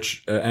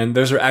 which, and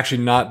those are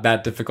actually not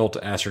that difficult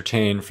to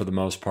ascertain for the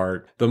most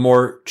part. The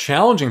more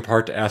challenging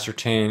part to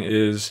ascertain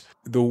is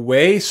the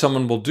way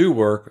someone will do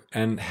work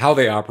and how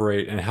they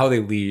operate and how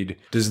they lead.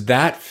 Does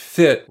that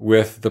fit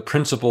with the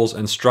principles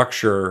and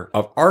structure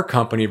of our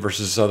company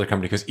versus this other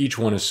company? Because each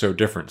one is so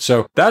different.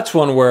 So that's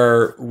one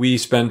where we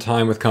spend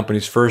time with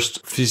companies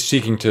first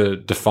seeking to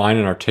define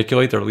and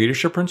articulate their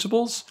leadership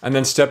principles. And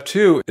then step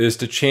 2 is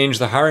to change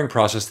the hiring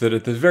process, that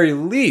at the very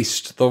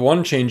least, the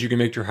one change you can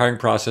make to your hiring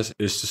process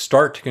is to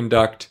start to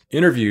conduct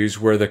interviews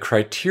where the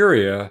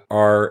criteria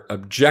are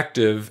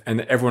objective and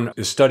that everyone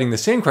is studying the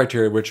same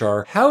criteria, which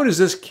are, how does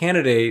this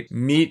candidate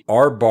meet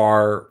our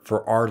bar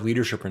for our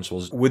leadership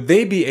principles? Would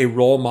they be a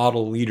role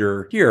model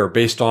leader here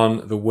based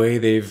on the way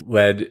they've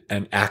led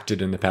and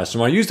acted in the past?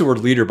 And when I use the word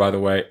leader, by the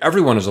way,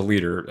 everyone is a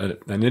leader.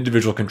 An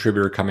individual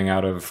contributor coming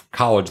out of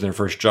college, their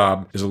first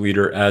job, is a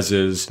leader, as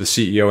is the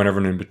CEO and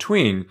everyone in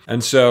between.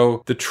 And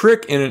so the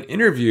trick in an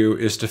interview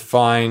is to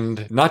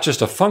find not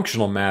just a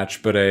functional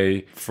match, but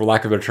for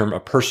lack of a better term, a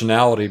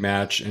personality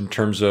match in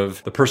terms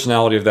of the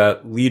personality of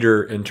that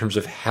leader in terms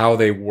of how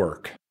they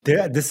work.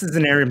 This is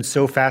an area I'm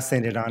so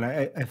fascinated on.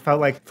 I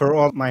felt like for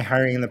all my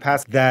hiring in the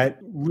past that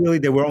really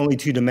there were only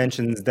 2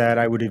 dimensions that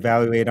I would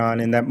evaluate on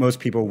and that most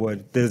people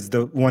would. There's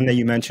the one that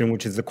you mentioned,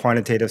 which is the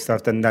quantitative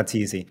stuff, then that's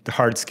easy. The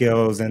hard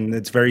skills, and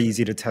it's very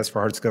easy to test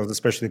for hard skills,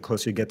 especially the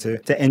closer you get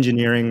to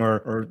engineering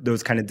or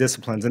those kind of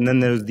disciplines. And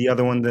then there's the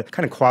other one, the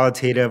kind of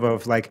qualitative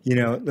of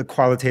the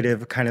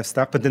qualitative kind of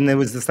stuff. But then there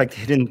was this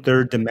hidden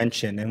third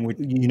dimension. And,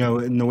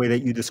 in the way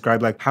that you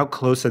described, how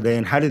close are they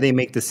and how do they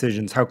make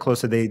decisions? How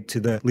close are they to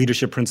the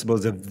leadership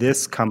principles of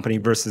this company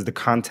versus the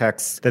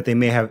context that they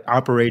may have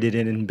operated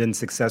in and been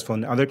successful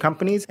in other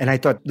companies. And I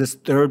thought this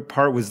third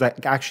part was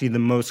actually the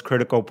most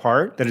critical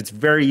part, that it's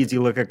very easy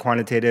to look at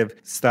quantitative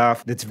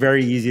stuff. It's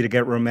very easy to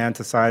get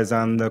romanticized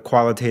on the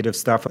qualitative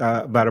stuff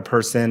about a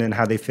person and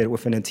how they fit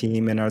within a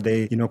team and are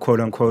they, quote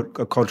unquote,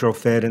 a cultural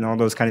fit and all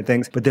those kind of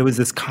things. But there was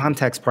this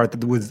context part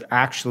that was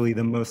actually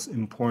the most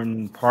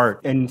important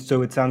part. And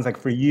so it sounds like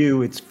for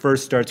you, it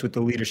first starts with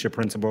the leadership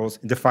principles,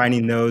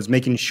 defining those,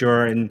 making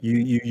sure, and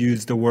you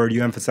use the word,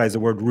 you emphasize the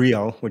word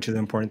real, which is an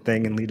important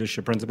thing in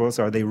leadership principles.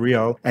 So are they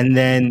real? And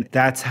then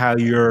that's how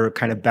you're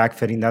kind of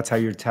backfitting. That's how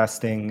you're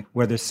testing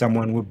whether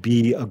someone would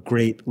be a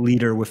great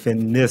leader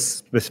within this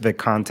specific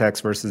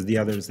context versus the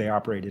others they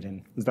operated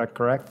in. Is that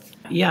correct?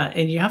 Yeah,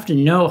 and you have to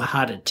know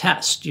how to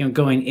test.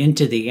 Going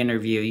into the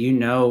interview,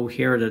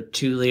 here are the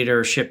 2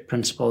 leadership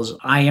principles.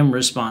 I am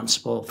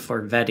responsible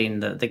for vetting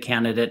the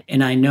candidate,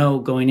 and I know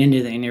going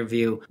into the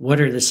interview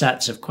what are the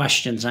sets of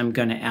questions I'm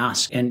going to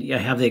ask, and I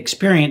have the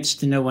experience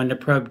to know when to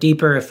probe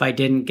deeper if I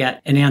didn't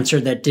get an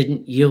answer that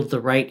didn't yield the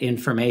right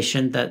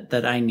information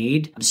that I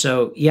need.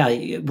 So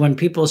yeah, when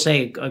people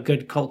say a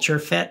good culture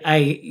fit, I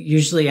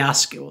usually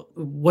ask,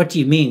 what do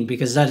you mean?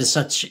 Because that is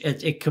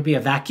it could be a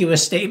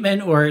vacuous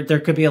statement, or there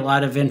could be a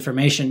lot of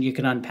information you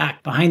can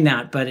unpack behind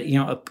that. But,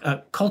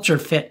 a culture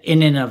fit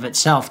in and of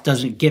itself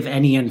doesn't give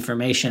any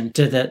information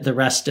to the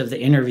rest of the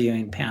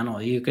interviewing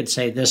panel. You could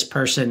say this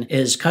person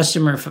is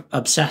customer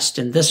obsessed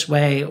in this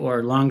way,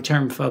 or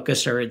long-term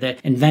focused, or they're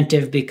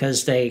inventive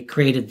because they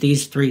created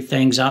these 3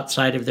 things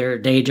outside of their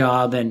day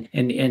job.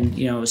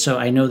 And so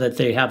I know that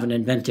they have an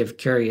inventive,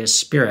 curious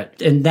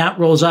spirit. And that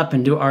rolls up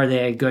into, are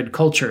they a good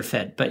culture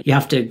fit? But you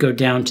have to go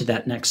down to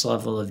that next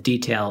level of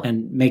detail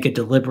and make a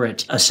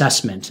deliberate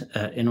assessment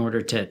in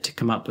order to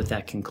come up with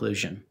that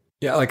conclusion.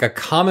 Yeah, like a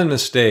common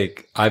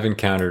mistake I've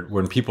encountered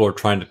when people are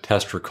trying to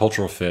test for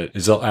cultural fit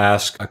is they'll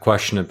ask a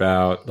question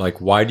about, like,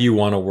 why do you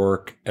want to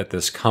work at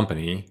this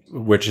company?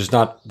 Which is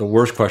not the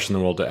worst question in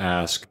the world to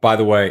ask. By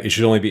the way, it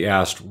should only be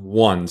asked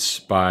once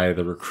by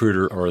the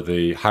recruiter or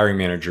the hiring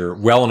manager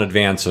well in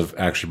advance of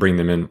actually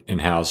bringing them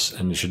in-house.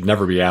 And it should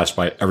never be asked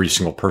by every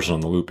single person on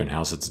the loop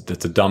in-house.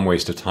 It's a dumb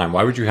waste of time.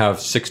 Why would you have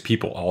 6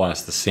 people all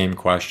ask the same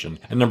question?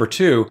 And number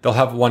 2, they'll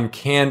have one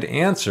canned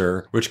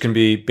answer, which can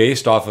be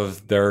based off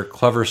of their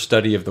clever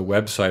study of the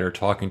website or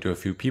talking to a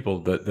few people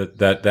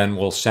that then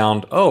will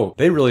sound, oh,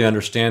 they really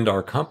understand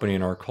our company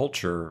and our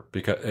culture.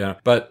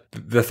 But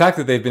the fact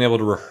that they've been able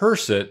to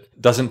rehearse it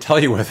doesn't tell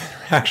you whether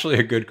they're actually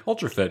a good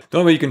culture fit. The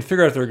only way you can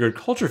figure out if they're a good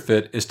culture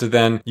fit is to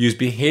then use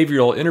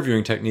behavioral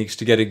interviewing techniques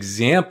to get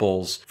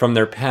examples from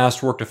their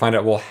past work to find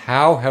out, well,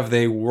 how have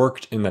they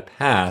worked in the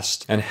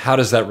past and how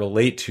does that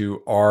relate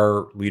to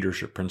our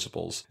leadership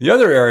principles? The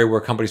other area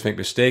where companies make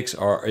mistakes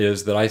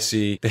is that I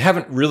see they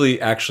haven't really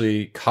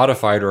actually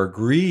codified or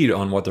agreed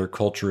on what their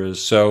culture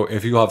is. So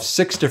if you have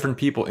 6 different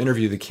people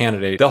interview the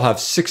candidate, they'll have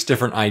 6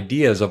 different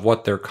ideas of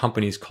what their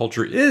company's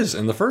culture is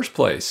in the first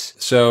place.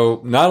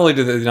 So not only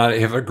do they not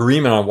have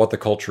agreement on what the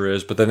culture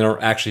is, but then they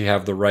don't actually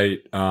have the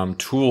right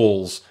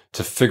tools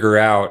to figure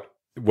out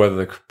whether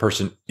the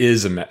person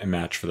is a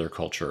match for their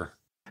culture.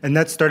 And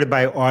that started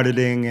by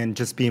auditing and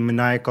just being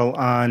maniacal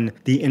on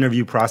the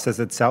interview process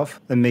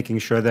itself and making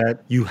sure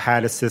that you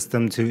had a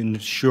system to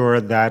ensure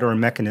that, or a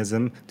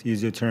mechanism, to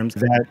use your terms,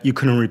 that you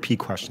couldn't repeat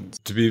questions.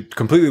 To be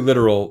completely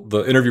literal,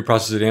 the interview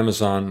process at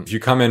Amazon, if you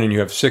come in and you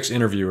have 6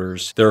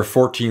 interviewers, there are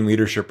 14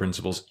 leadership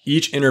principles.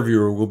 Each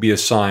interviewer will be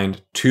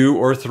assigned 2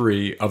 or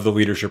 3 of the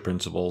leadership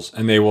principles,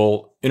 and they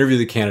will interview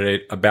the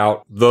candidate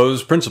about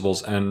those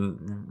principles and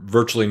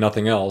virtually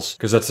nothing else,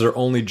 because that's their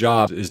only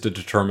job, is to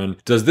determine,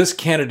 does this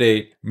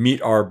candidate meet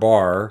our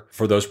bar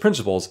for those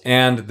principles?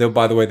 And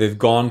by the way, they've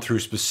gone through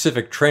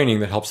specific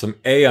training that helps them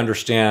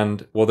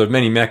understand, well, there are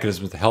many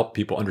mechanisms to help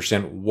people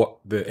understand what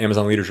the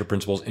Amazon leadership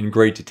principles in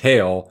great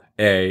detail.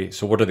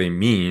 So what do they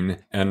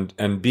mean?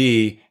 And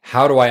B,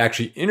 how do I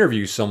actually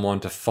interview someone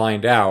to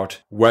find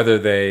out whether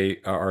they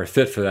are a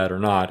fit for that or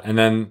not? And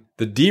then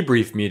the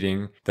debrief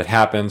meeting that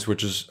happens,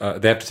 which is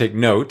they have to take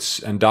notes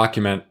and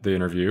document the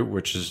interview,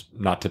 which is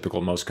not typical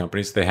in most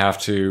companies. They have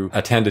to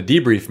attend a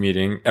debrief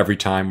meeting every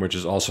time, which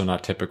is also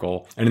not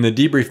typical. And in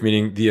the debrief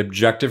meeting, the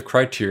objective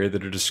criteria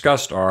that are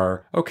discussed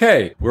are,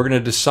 okay, we're going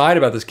to decide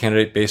about this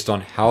candidate based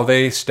on how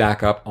they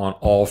stack up on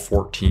all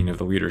 14 of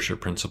the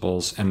leadership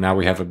principles. And now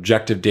we have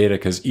objective data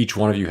because each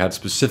one of you had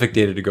specific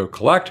data to go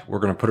collect. We're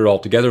going to put it all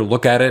together,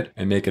 look at it,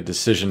 and make a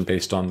decision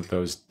based on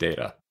those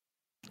data.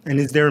 And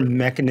is there a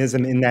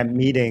mechanism in that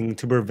meeting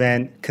to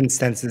prevent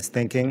consensus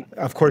thinking?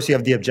 Of course, you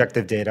have the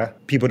objective data,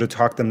 people to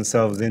talk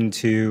themselves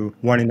into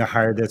wanting to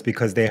hire this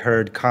because they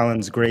heard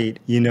Colin's great,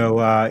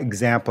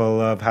 example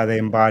of how they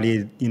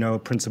embodied,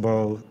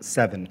 principle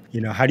 7.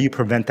 How do you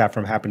prevent that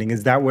from happening?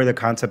 Is that where the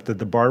concept of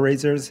the bar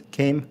raisers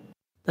came?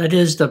 That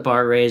is the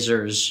bar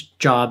raiser's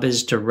job,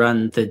 is to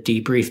run the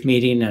debrief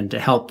meeting and to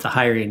help the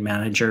hiring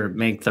manager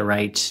make the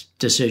right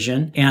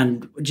decision.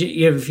 And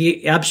if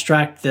you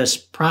abstract this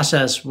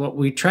process, what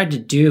we tried to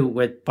do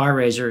with bar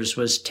raisers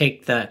was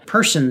take the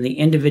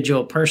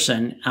individual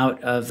person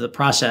out of the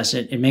process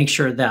and make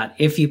sure that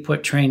if you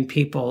put trained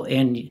people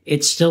in,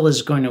 it still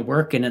is going to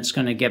work and it's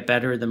going to get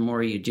better the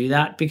more you do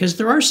that. Because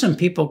there are some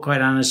people,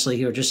 quite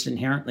honestly, who are just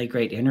inherently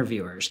great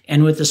interviewers.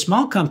 And with a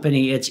small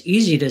company, it's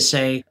easy to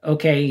say,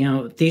 okay,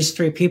 these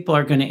 3 people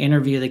are going to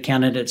interview the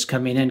candidates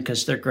coming in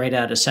because they're great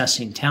at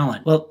assessing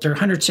talent. Well, they're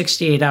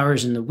 168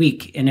 hours in the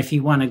week. And if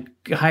you want to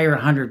hire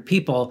 100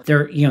 people,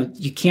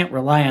 you can't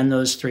rely on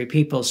those 3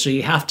 people. So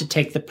you have to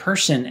take the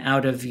person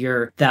out of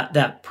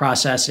that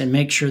process and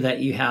make sure that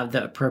you have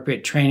the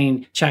appropriate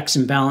training, checks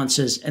and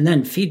balances, and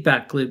then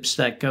feedback loops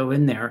that go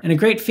in there. And a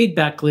great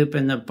feedback loop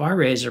in the bar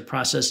raiser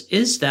process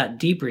is that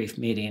debrief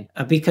meeting,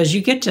 because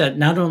you get to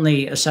not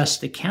only assess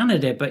the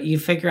candidate, but you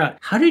figure out,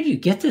 how did you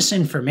get this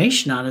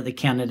information out of the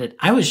candidate?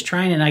 I was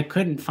trying and I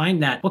couldn't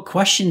find that. What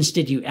questions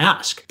did you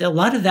ask? A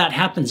lot of that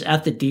happens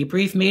at the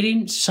debrief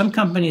meeting. Some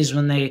companies,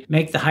 when they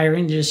make the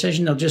hiring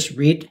decision, they'll just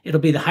read. It'll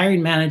be the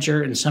hiring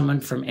manager and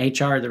someone from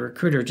HR, the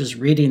recruiter, just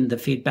reading the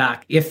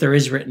feedback, if there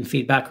is written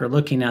feedback, or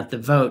looking at the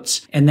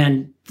votes. And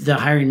then the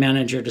hiring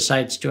manager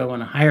decides, do I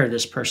want to hire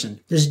this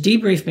person? This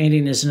debrief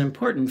meeting is an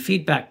important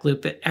feedback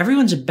loop.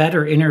 Everyone's a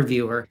better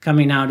interviewer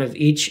coming out of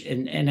each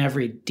and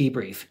every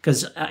debrief,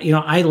 because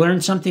I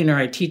learn something or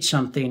I teach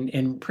something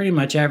in pretty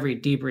much every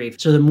debrief.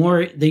 So the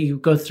more that you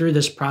go through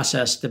this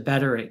process, the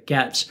better it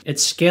gets.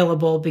 It's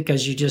scalable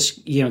because you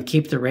just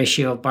keep the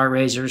ratio of bar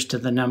raisers to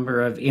the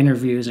number of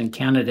interviews and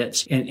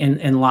candidates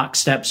in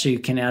lockstep, so you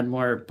can add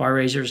more bar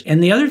raisers.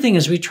 And the other thing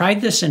is, we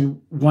tried this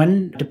in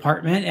one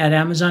department at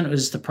Amazon. It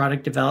was the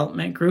product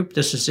development group.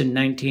 This is in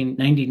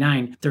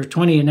 1999. There were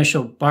 20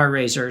 initial bar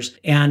raisers,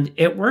 and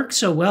it worked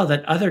so well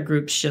that other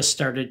groups just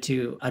started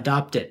to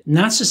adopt it. And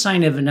that's a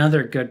sign of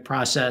another good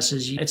process.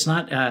 It's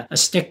not a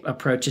stick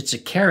approach, it's a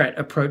carrot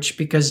approach,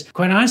 because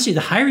quite honestly,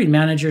 the hiring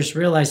managers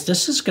realized,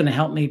 this is going to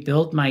help me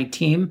build my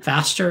team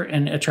faster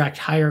and attract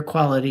higher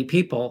quality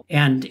people.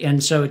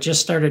 And so it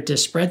just started to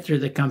spread through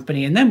the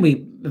company. And then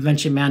we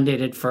eventually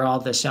mandated for all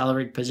the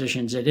salaried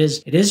positions. It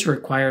is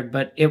required,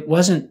 but it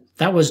wasn't.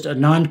 That was a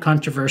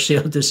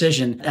non-controversial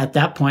decision at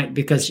that point,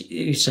 because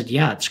you said,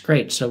 yeah, it's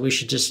great. So we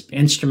should just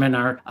instrument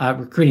our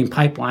recruiting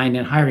pipeline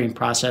and hiring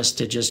process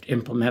to just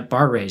implement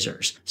bar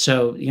raisers.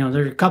 So,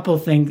 there are a couple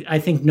of things, I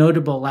think,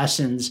 notable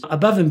lessons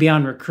above and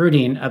beyond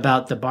recruiting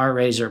about the bar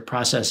raiser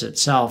process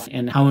itself,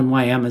 and how and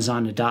why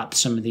Amazon adopts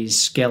some of these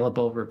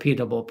scalable,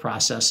 repeatable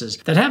processes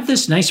that have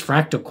this nice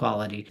fractal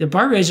quality. The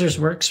bar raisers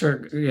works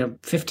for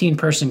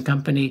 15-person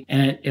company,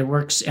 and it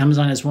works.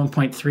 Amazon has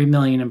 1.3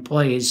 million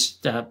employees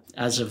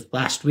as of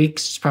last week.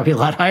 It's probably a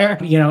lot higher,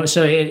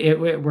 so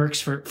it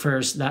works for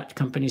that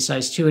company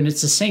size too. And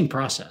it's the same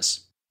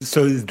process.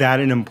 So is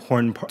that an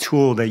important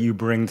tool that you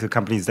bring to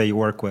companies that you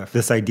work with,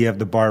 this idea of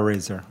the bar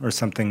raiser or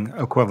something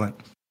equivalent?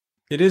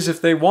 It is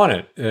if they want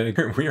it.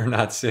 We are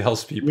not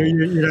salespeople.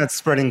 You're not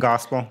spreading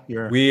gospel.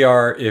 We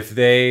are, if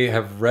they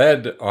have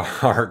read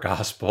our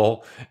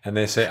gospel and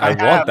they say, I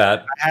want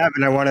that. I have,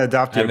 and I want to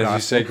adopt your gospel. And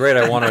as you say, great,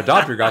 I want to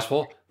adopt your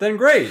gospel, then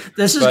great.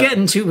 This is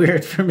getting too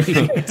weird for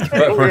me.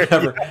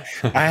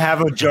 I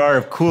have a jar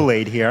of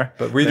Kool-Aid here.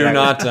 But we do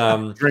not,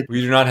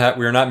 we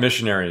are not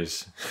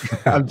missionaries.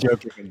 I'm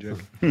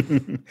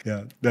joking.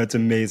 Yeah, that's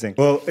amazing.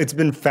 Well, it's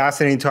been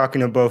fascinating talking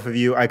to both of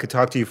you. I could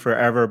talk to you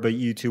forever, but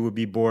you two would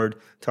be bored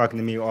talking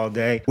to me all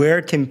day.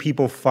 Where can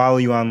people follow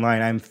you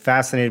online? I'm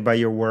fascinated by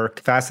your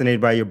work, fascinated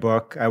by your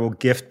book. I will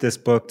gift this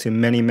book to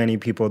many, many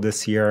people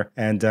this year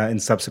and in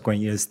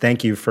subsequent years.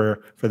 Thank you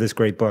for this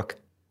great book.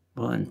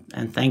 Well,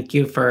 and thank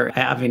you for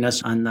having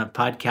us on the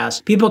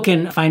podcast. People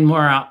can find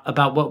more out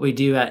about what we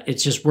do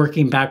it's just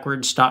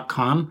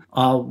workingbackwards.com,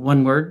 all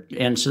one word.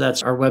 And so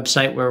that's our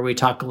website where we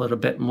talk a little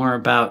bit more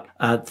about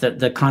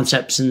the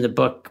concepts in the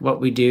book,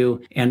 what we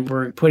do. And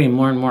we're putting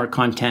more and more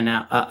content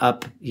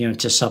up,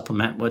 to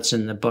supplement what's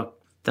in the book.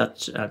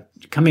 That's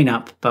coming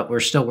up, but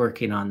we're still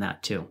working on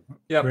that too.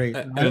 Yeah, great.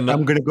 I'm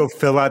going to go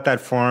fill out that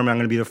form. I'm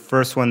going to be the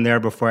first one there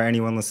before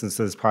anyone listens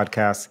to this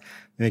podcast.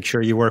 Make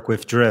sure you work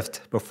with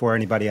Drift before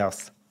anybody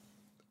else.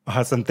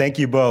 Awesome. Thank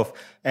you both.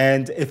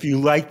 And if you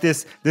like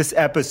this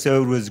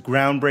episode was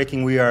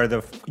groundbreaking. We are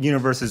the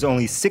universe's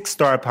only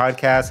 6-star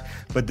podcast,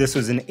 but this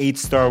was an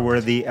 8-star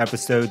worthy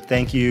episode.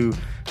 Thank you,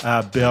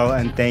 Bill,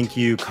 and thank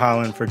you,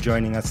 Colin, for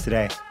joining us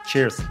today.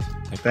 Cheers.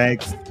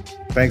 Thanks.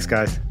 Thanks,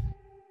 guys.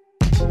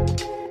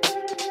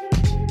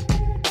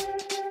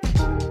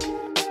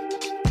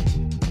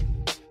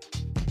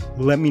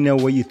 Let me know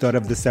what you thought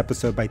of this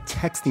episode by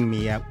texting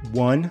me at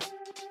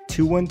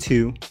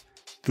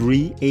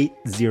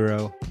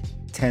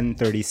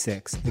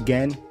 1-212-380-1036.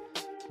 Again,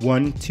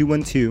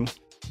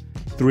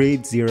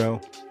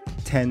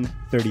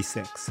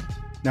 1-212-380-1036.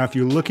 Now, if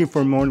you're looking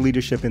for more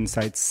leadership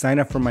insights, sign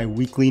up for my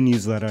weekly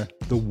newsletter,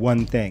 The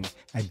One Thing,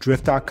 at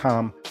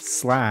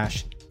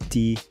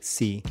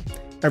drift.com/DC.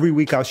 Every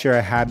week, I'll share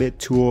a habit,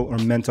 tool, or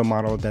mental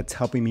model that's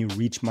helping me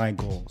reach my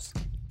goals.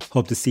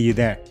 Hope to see you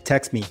there.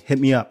 Text me, hit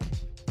me up.